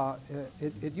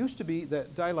 It used to be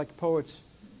that dialect poets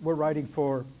were writing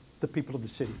for the people of the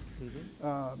city,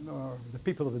 or the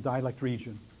people of the dialect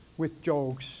region, with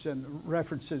jokes and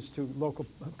references to local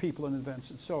people and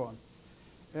events and so on.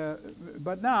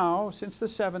 But now, since the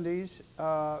 70s,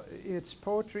 it's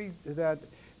poetry that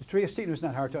Triestino is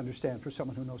not hard to understand for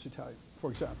someone who knows Italian, for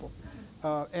example.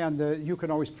 And you can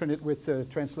always print it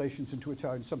with translations into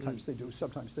Italian. Sometimes they do,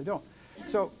 sometimes they don't.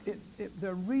 So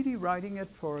they're really writing it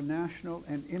for a national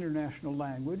and international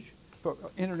language, for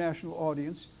international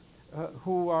audience,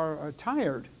 who are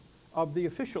tired of the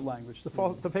official language,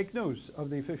 the fake news of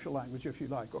the official language, if you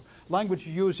like, or language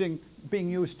being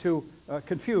used to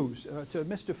confuse, to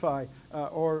mystify,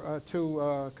 or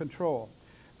to control.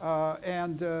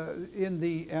 And in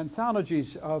the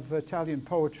anthologies of Italian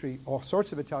poetry, all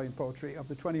sorts of Italian poetry of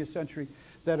the 20th century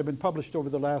that have been published over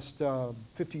the last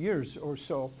 50 years or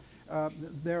so,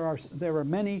 there are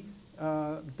many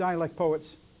dialect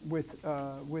poets with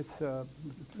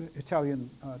Italian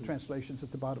translations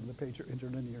at the bottom of the page, or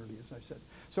interlinearly, as I said.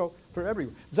 So for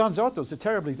everyone. Zanzotto's a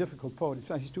terribly difficult poet. In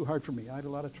fact, he's too hard for me. I had a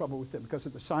lot of trouble with him because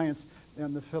of the science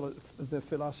and the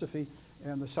philosophy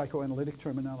and the psychoanalytic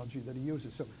terminology that he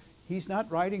uses. So he's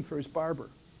not writing for his barber,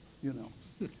 you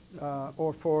know,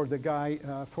 or for the guy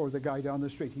down the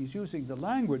street. He's using the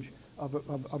language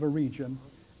of a region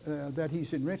that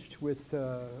he's enriched with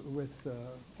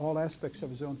all aspects of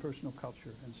his own personal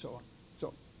culture and so on.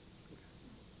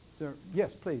 So,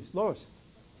 yes, please, Lois.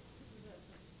 This is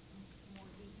a more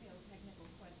detailed technical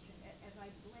question. As I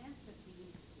glance at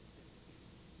these,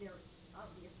 they're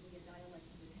obviously a dialect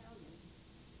of Italian.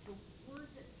 The word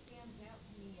that stands out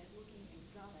to me as looking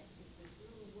exotic is this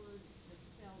little word that's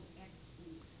spelled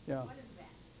X-E. Yeah. What is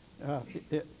that?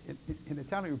 In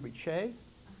Italian it would be che,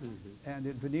 and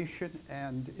in Venetian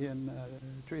and in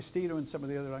Triestino and some of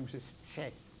the other languages,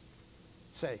 se.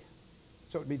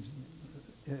 So it means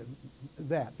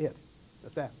that.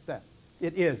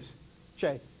 It is.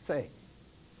 Che, se.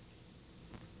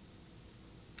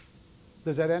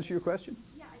 Does that answer your question?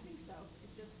 Yeah, I think so.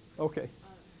 It just, Okay.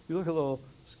 You look a little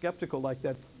skeptical like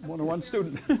that 101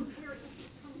 student. where it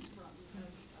comes from.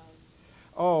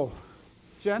 Because, Oh,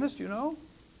 Janice, do you know?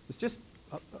 It's just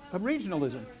a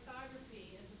regionalism.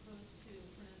 Orthography as opposed to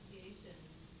pronunciation,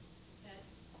 that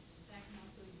can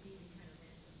also be kind of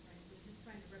random, right? So just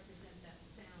trying to represent that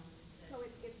sound. so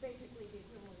it's basically the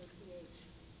equivalent of CH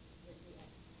with the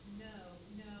X.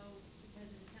 No,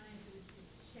 because in Italian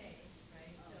it's che,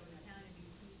 right? So in Italian it'd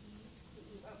be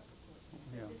CE. Oh, of course.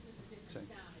 Yeah. This is a different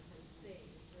Same. sound, it's a say.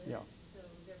 Yeah. So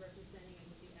they're representing it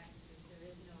with the X because there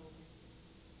is no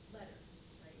letter,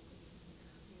 right?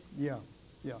 Yeah.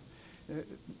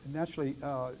 Naturally,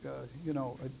 you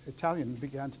know, Italian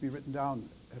began to be written down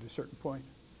at a certain point.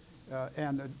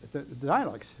 And the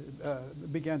dialects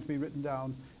began to be written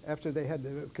down after they had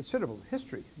a considerable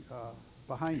history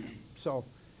behind them. So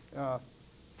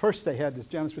first they had, as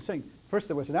Janice was saying, first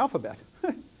there was an alphabet.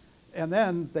 And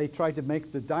then they tried to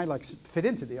make the dialects fit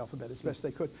into the alphabet as best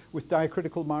they could with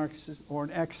diacritical marks or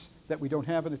an X that we don't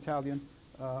have in Italian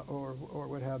or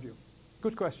what have you.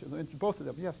 Good question, both of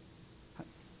them, yes. I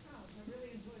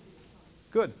really enjoyed your talk.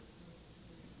 Good.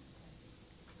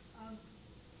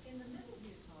 In the middle of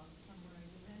your talk somewhere,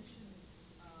 you mentioned,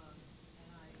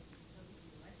 and I, because of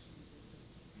the elections that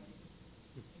just took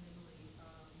place in Italy,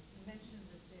 you mentioned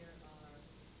that there are,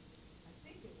 I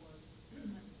think it was,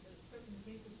 a certain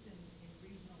interest in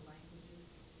regional languages,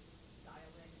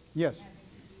 dialects. Yes. Having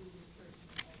to do with certain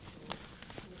actual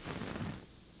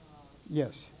political,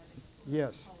 Yes.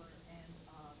 Yes. color, and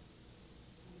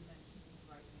you mentioned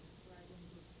writing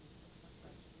books and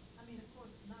such. I mean, of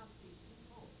course, not these two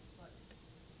poets, but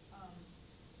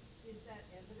is that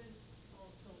evident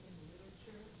also in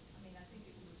literature? I mean, I think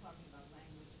we were talking about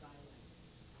language, dialect,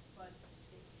 but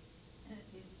is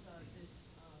this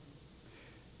trend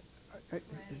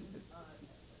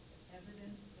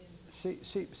evident in See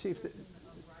if the,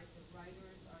 certain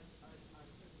writers, are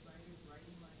certain writers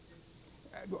writing like this?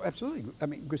 Absolutely. I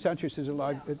mean, Gusantius is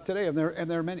alive today, and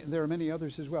there are many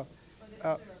others as well. But is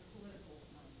there a political?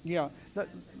 Yeah.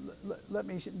 Let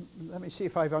me see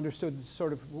if I've understood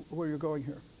sort of where you're going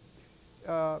here.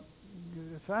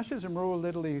 Fascism ruled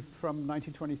Italy from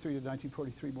 1923 to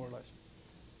 1943, more or less.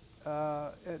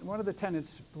 And one of the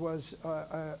tenets was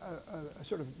a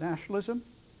sort of nationalism.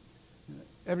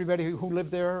 Everybody who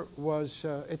lived there was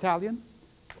Italian,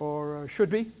 or should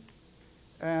be.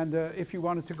 And if you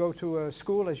wanted to go to a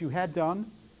school, as you had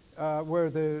done, where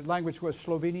the language was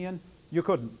Slovenian, you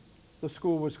couldn't. The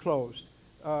school was closed.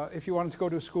 If you wanted to go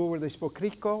to a school where they spoke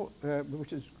Grico,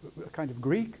 which is a kind of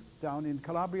Greek down in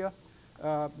Calabria,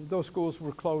 those schools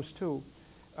were closed too.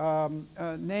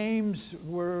 Names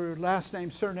were, last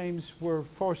names, surnames were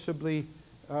forcibly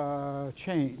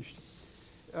changed.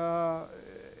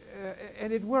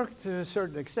 And it worked to a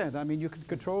certain extent. I mean, you could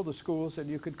control the schools and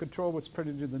you could control what's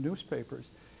printed in the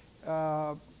newspapers.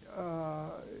 But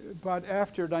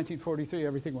after 1943,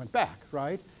 everything went back,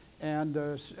 right? And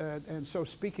so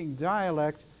speaking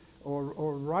dialect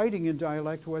or writing in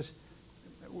dialect was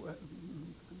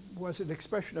an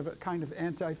expression of a kind of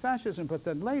anti-fascism. But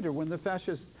then later, when the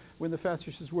fascists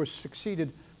were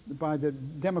succeeded by the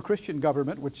Demo-Christian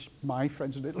government, which my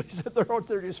friends in Italy said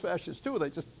they're just fascists too,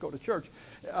 they just go to church.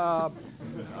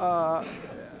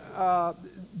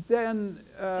 Then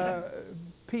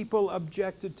people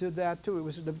objected to that too.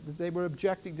 They were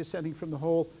objecting to sending from the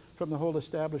whole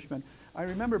establishment. I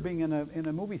remember being in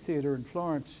a movie theater in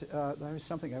Florence. There was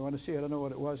something I want to see. I don't know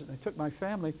what it was, and I took my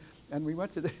family, and we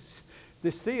went to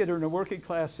this theater in a working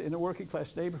class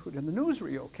neighborhood, and the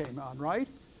newsreel came on, right?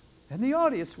 And the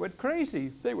audience went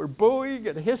crazy. They were booing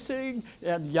and hissing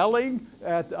and yelling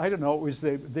at, I don't know, it was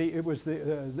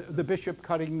the bishop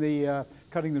cutting the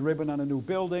ribbon on a new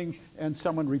building, and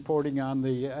someone reporting on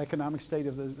the economic state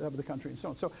of the country and so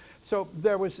on. So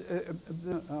there was a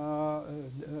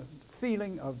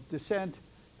feeling of dissent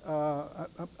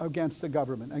against the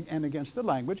government and against the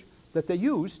language that they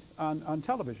used on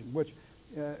television, which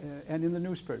and in the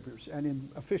newspapers and in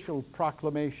official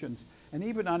proclamations, and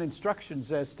even on instructions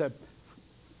as to,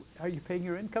 are you paying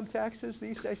your income taxes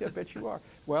these days? I bet you are.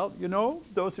 Well, you know,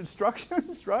 those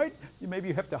instructions, right? Maybe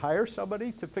you have to hire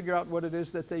somebody to figure out what it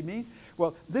is that they mean.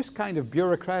 Well, this kind of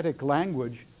bureaucratic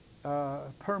language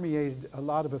permeated a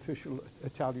lot of official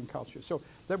Italian culture. So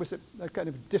there was a kind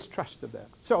of distrust of that.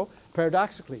 So,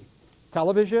 paradoxically,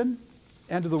 television,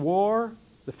 end of the war,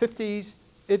 the 50s,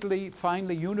 Italy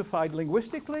finally unified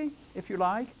linguistically, if you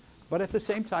like, but at the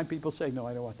same time people say, no,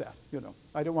 I don't want that, you know.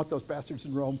 I don't want those bastards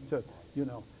in Rome to, you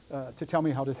know, to tell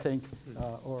me how to think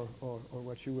or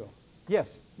what you will.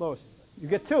 Yes, Lois, you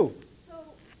get two. So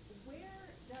where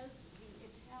does the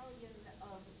Italian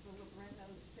of the libretto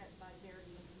set by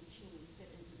Verdi and Puccini fit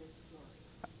into this story?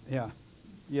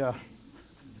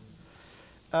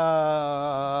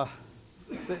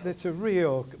 That's a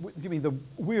real, you mean the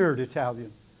weird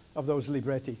Italian of those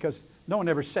libretti, because no one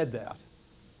ever said that.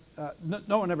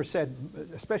 No one ever said,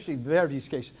 especially in Verdi's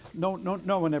case, no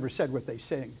one ever said what they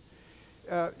sing.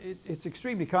 It's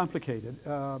extremely complicated,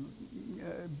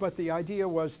 but the idea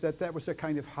was that was a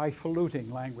kind of highfalutin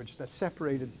language that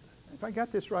separated, if I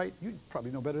got this right, you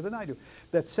probably know better than I do,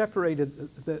 that separated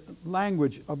the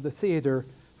language of the theater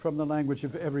from the language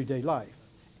of everyday life.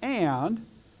 And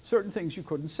certain things you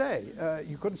couldn't say.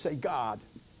 You couldn't say God,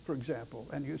 for example,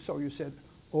 and so you said,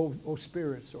 oh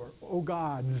spirits, or oh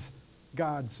gods.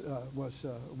 Gods was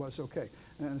okay,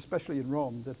 and especially in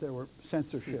Rome, that there were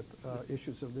censorship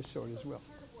issues of this sort as well.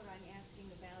 Part of what I'm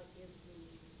asking about is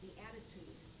the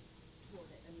attitude toward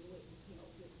it. I mean, you know,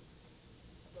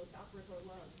 those operas are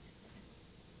loved,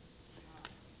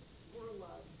 were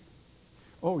loved.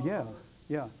 Oh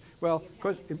yeah. Well, of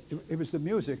course, it was the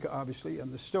music, obviously,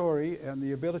 and the story, and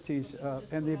the abilities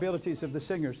of the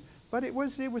singers. But it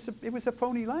was a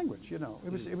phony language, you know.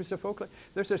 It was a folk.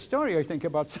 There's a story, I think,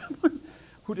 about someone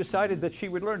who decided that she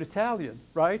would learn Italian,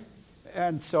 right?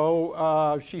 And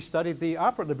so she studied the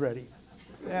opera libretti,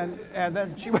 and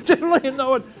then she went to Italy, and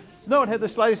no one had the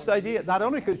slightest idea. Not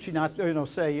only could she not, you know,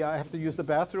 say I have to use the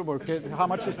bathroom or how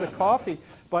much is the coffee,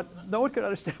 but no one could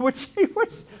understand what she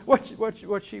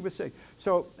was saying.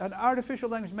 So an artificial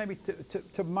language, maybe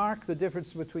to mark the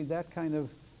difference between that kind of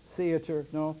theater,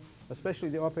 no. Especially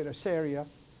the opera seria,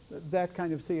 that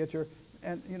kind of theater.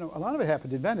 And, you know, a lot of it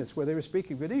happened in Venice, where they were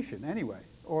speaking Venetian anyway,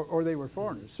 or they were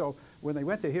foreigners. So when they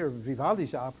went to hear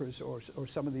Vivaldi's operas or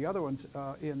some of the other ones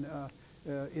in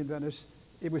Venice,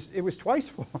 it was twice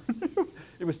foreign.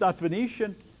 It was not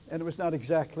Venetian, and it was not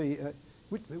exactly.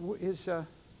 Is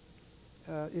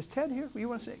Ted here? You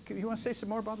want to say some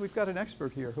more about it? We've got an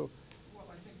expert here who. Well,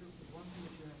 I think the one thing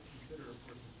that you have to consider, of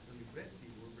course, the libretti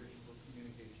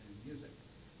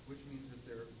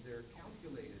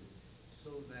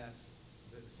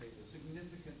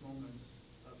significant moments,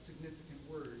 significant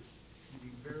words can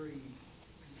be very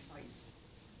concise,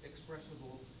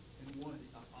 expressible in one,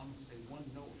 I'm going to say one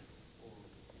note, or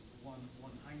one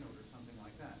high note or something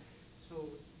like that. So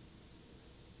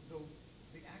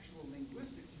the actual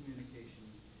linguistic communication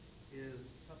is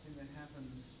something that happens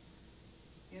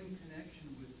in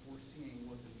connection with foreseeing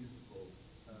what the musical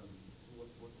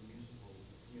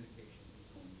communication is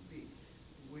going to be,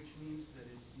 which means that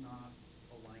it's not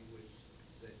a language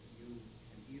that you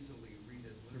can easily read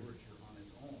as literature on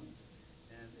its own,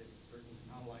 and it's certainly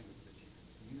not a language that you can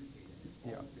communicate in. It's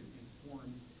all been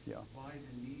informed by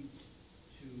the need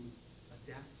to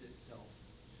adapt itself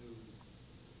to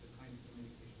the kind of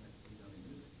communication that can be done in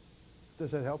music.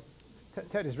 Does that help?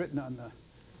 Ted has written on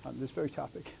this very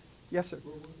topic. Yes, sir.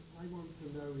 Well, what I want to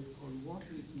know is on what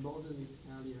is modern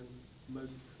Italian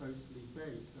most closely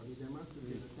based? I mean, there must have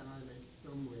been a dialect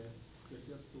somewhere that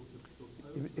just sort of took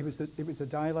over. It was the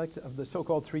dialect of the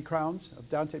so-called three crowns of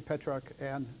Dante, Petrarch,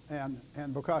 and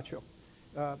Boccaccio.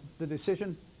 The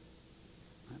decision,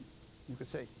 you could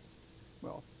say,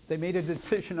 well, they made a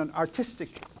decision on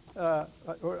artistic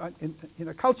or in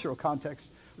a cultural context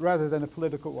rather than a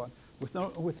political one.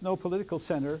 With no political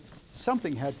center,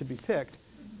 something had to be picked.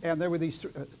 And there were these,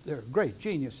 they're great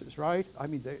geniuses, right? I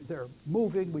mean, they're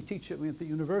moving. We teach them at the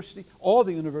university, all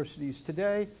the universities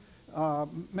today.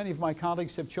 Many of my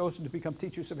colleagues have chosen to become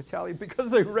teachers of Italian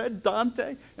because they read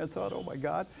Dante and thought, oh my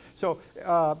God. So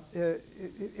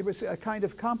it was a kind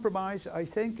of compromise, I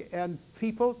think, and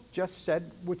people just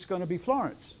said it's going to be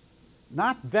Florence.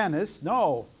 Not Venice,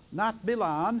 no, not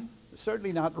Milan,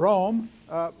 certainly not Rome.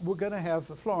 We're going to have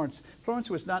Florence. Florence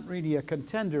was not really a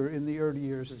contender in the early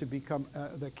years to become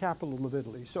the capital of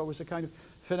Italy. So it was a kind of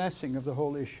finessing of the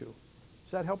whole issue.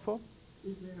 Is that helpful?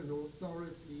 Is there an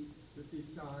authority that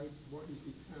decides what is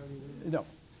Italian? No.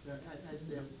 As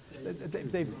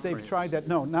They've tried that.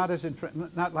 No, not as in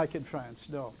not like in France.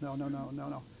 No.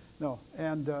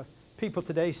 And people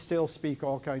today still speak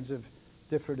all kinds of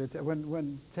different.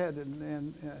 When Ted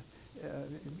and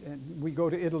we go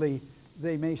to Italy,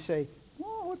 they may say,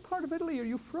 "Oh, what part of Italy are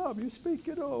you from? You speak,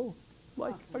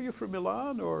 like, are you from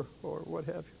Milan or what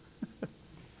have you?"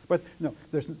 But no,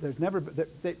 there's never.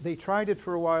 They tried it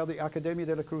for a while. The Accademia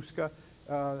della Crusca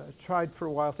tried for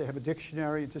a while to have a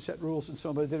dictionary and to set rules and so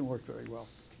on, but it didn't work very well.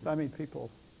 I mean, people.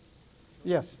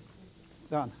 Yes,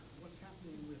 Don. What's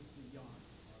happening with the young?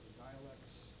 Are the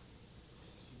dialects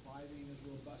surviving as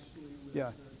robustly with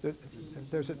Yeah. the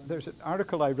There's an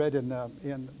article I read in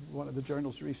one of the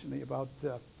journals recently about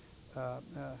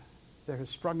there has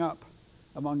sprung up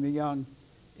among the young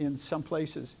in some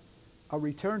places a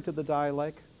return to the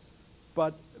dialect,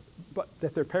 but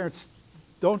that their parents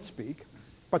don't speak,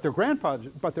 but their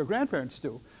grandparents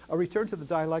do. A return to the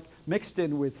dialect mixed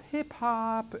in with hip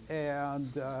hop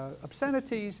and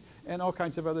obscenities and all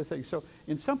kinds of other things. So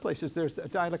in some places there's a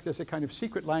dialect as a kind of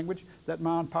secret language that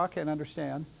Ma and Pa can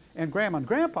understand. And Grandma and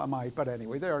Grandpa might, but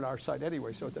anyway, they're on our side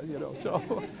anyway, so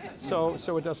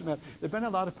so it doesn't matter. There's been a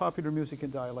lot of popular music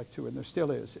in dialect too, and there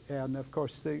still is. And of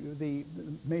course, the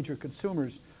major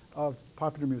consumers of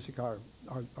popular music are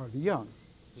the young.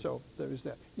 So there is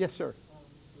that. Yes, sir.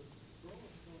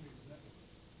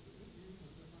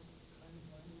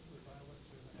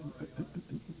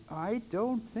 I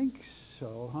don't think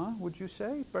so, huh? Would you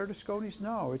say Berlusconi's?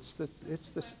 No, it's the.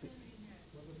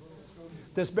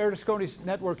 Does Berlusconi's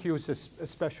network use a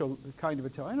special kind of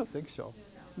Italian? I don't think so.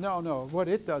 No. What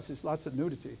it does is lots of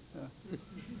nudity.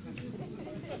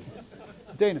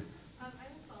 Dana. I have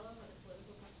a follow-up on the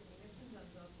political question. You mentioned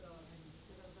Zanzotto, and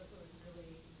Zanzotto was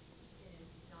really, in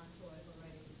his non-poetical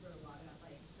writing, he wrote a lot about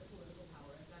like the political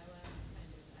power of dialect, kind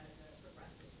of as a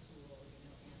progressive tool,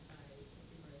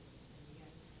 anti-consumerism in the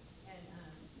end. And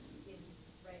in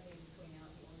rightly pointing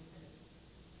out the only kind of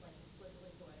like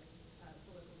explicitly poetic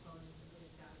political poems in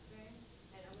his Gatsby.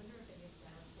 And I wonder if any of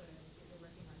that poems that you're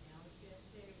working on now with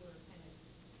Gatsby were kind of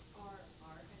are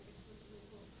kind of explicitly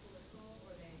political,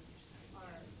 or they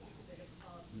are a bit of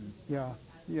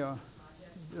Yeah.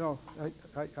 No,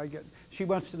 I get. She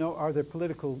wants to know: are there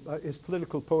political? Is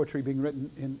political poetry being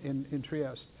written in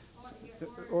Trieste,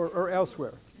 or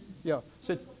elsewhere? Yeah.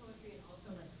 So, political poetry, and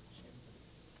also like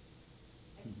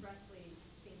expressly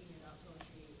thinking about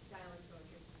poetry, dialect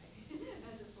poetry,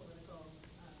 as a political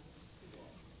tool.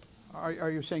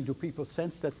 are you saying, do people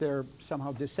sense that they're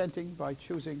somehow dissenting by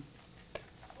choosing?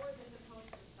 Or does the poet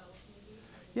itself maybe?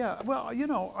 Yeah,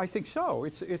 well, I think so.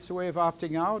 It's a way of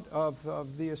opting out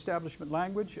of the establishment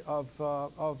language of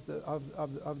the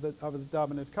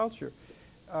dominant culture.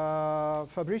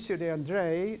 Fabrizio De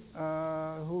André,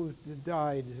 who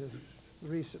died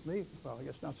recently, well, I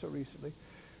guess not so recently,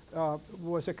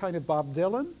 was a kind of Bob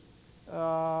Dylan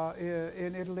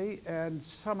in Italy, and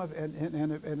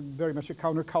and very much a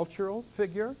countercultural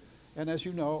figure. And as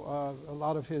you know, a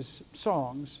lot of his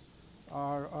songs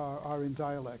are in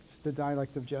dialect, the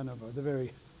dialect of Genova, the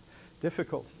very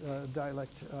difficult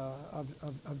dialect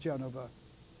of Genova.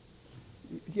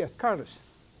 Yes, Carlos.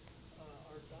 Are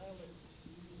dialects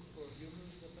used for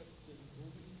humorous effects in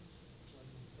movies,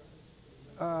 like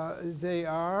in France? They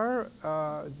are.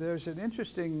 There's an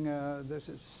interesting,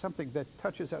 something that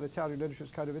touches on Italian literature,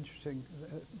 is kind of interesting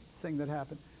thing that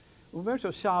happened.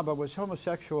 Umberto Saba was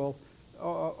homosexual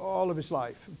all of his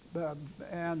life.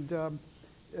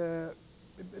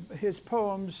 His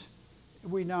poems,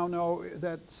 we now know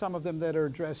that some of them that are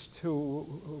addressed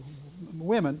to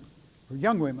women, or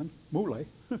young women, mule,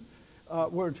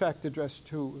 were in fact addressed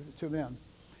to men.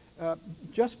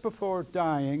 Just before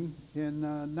dying in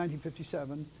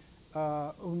 1957,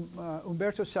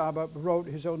 Umberto Saba wrote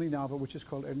his only novel, which is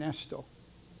called Ernesto.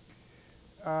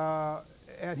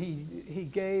 And he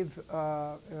gave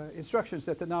instructions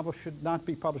that the novel should not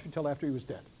be published until after he was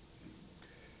dead,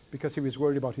 because he was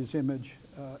worried about his image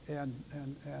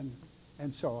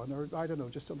and so on, or I don't know,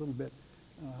 just a little bit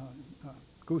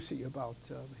goosey about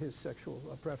his sexual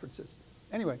preferences.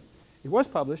 Anyway, it was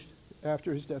published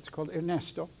after his death. It's called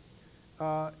Ernesto,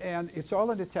 and it's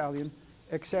all in Italian,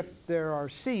 except there are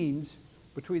scenes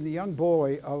between the young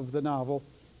boy of the novel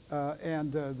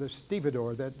and the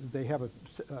stevedore, that they have a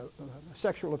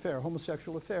sexual affair, a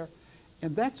homosexual affair,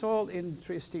 and that's all in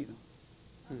Triestino.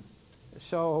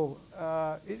 So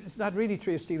it's not really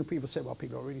Triestino. People say, well,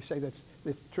 people don't really say that's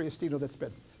Triestino that's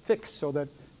been fixed so that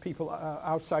people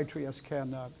outside Trieste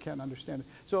can understand it.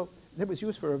 So it was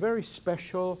used for a very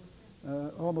special,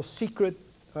 almost secret,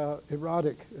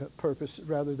 erotic purpose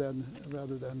rather than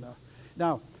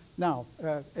now,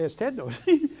 as Ted knows,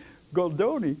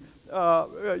 Goldoni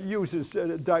uses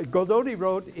Goldoni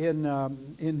wrote in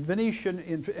Venetian,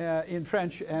 in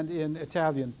French, and in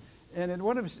Italian, and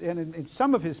in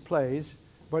some of his plays,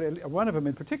 but one of them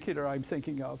in particular I'm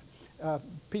thinking of,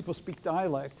 people speak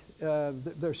dialect,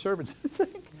 their servants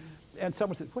think, and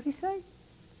someone said, "What did he say?"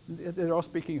 They're all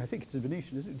speaking, I think it's in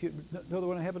Venetian, isn't it? Do you know the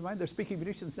one I have in mind? They're speaking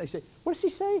Venetian, and they say, "What does he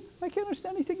say? I can't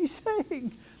understand anything he's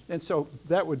saying." And so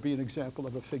that would be an example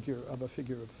of a figure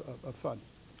of fun.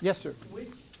 Yes, sir. Which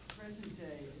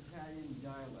present-day Italian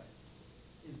dialect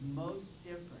is most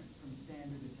different from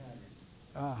standard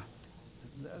Italian?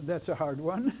 That's a hard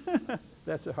one.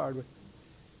 That's a hard one.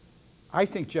 I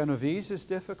think Genovese is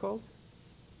difficult.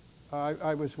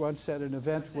 I was once at an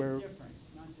event where... Different,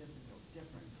 not difficult,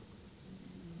 different.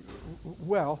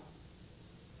 Well...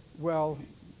 What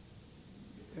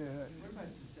about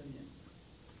Sicilian?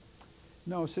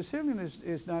 No, Sicilian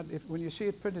is not. When you see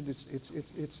it printed,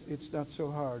 it's not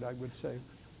so hard, I would say.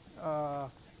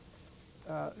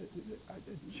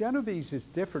 Genovese is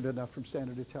different enough from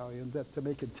standard Italian that to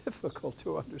make it difficult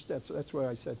to understand. So that's why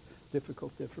I said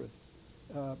difficult, different.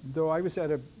 Though I was at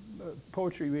a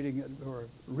poetry reading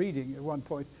at one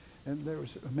point, and there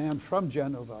was a man from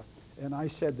Genova, and I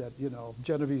said that, you know,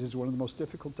 Genovese is one of the most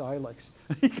difficult dialects.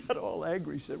 He got all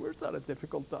angry. He said, "Well, it's not a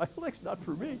difficult dialect, it's not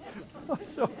for me."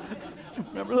 So,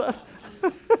 remember that?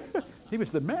 He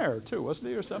was the mayor too, wasn't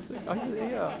he, or something?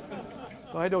 Yeah.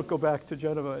 I don't go back to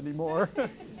Genova anymore.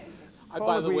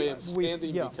 By the way, I'm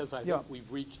standing because I think we've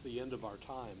reached the end of our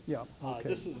time. Yeah, okay.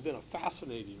 This has been a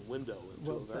fascinating window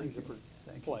into a very different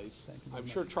place. Thank you I'm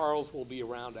sure Charles will be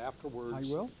around afterwards. I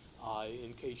will.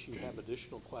 In case you have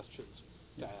additional questions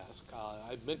to ask.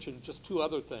 I've mentioned just two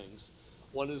other things.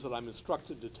 One is that I'm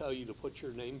instructed to tell you to put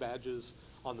your name badges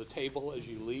on the table as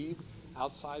you leave.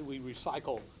 Outside, we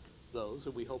recycle those,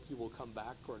 and we hope you will come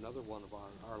back for another one of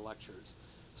our lectures.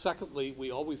 Secondly,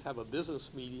 we always have a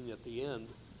business meeting at the end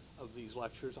of these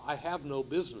lectures. I have no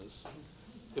business.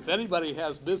 If anybody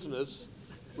has business,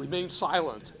 remain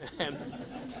silent, and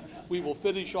we will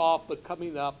finish off, but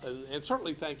coming up, and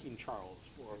certainly thanking Charles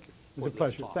for It was a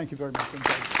pleasure. Talk. Thank you very much. Thank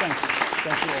you.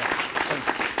 Thank you all.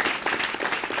 Thank you.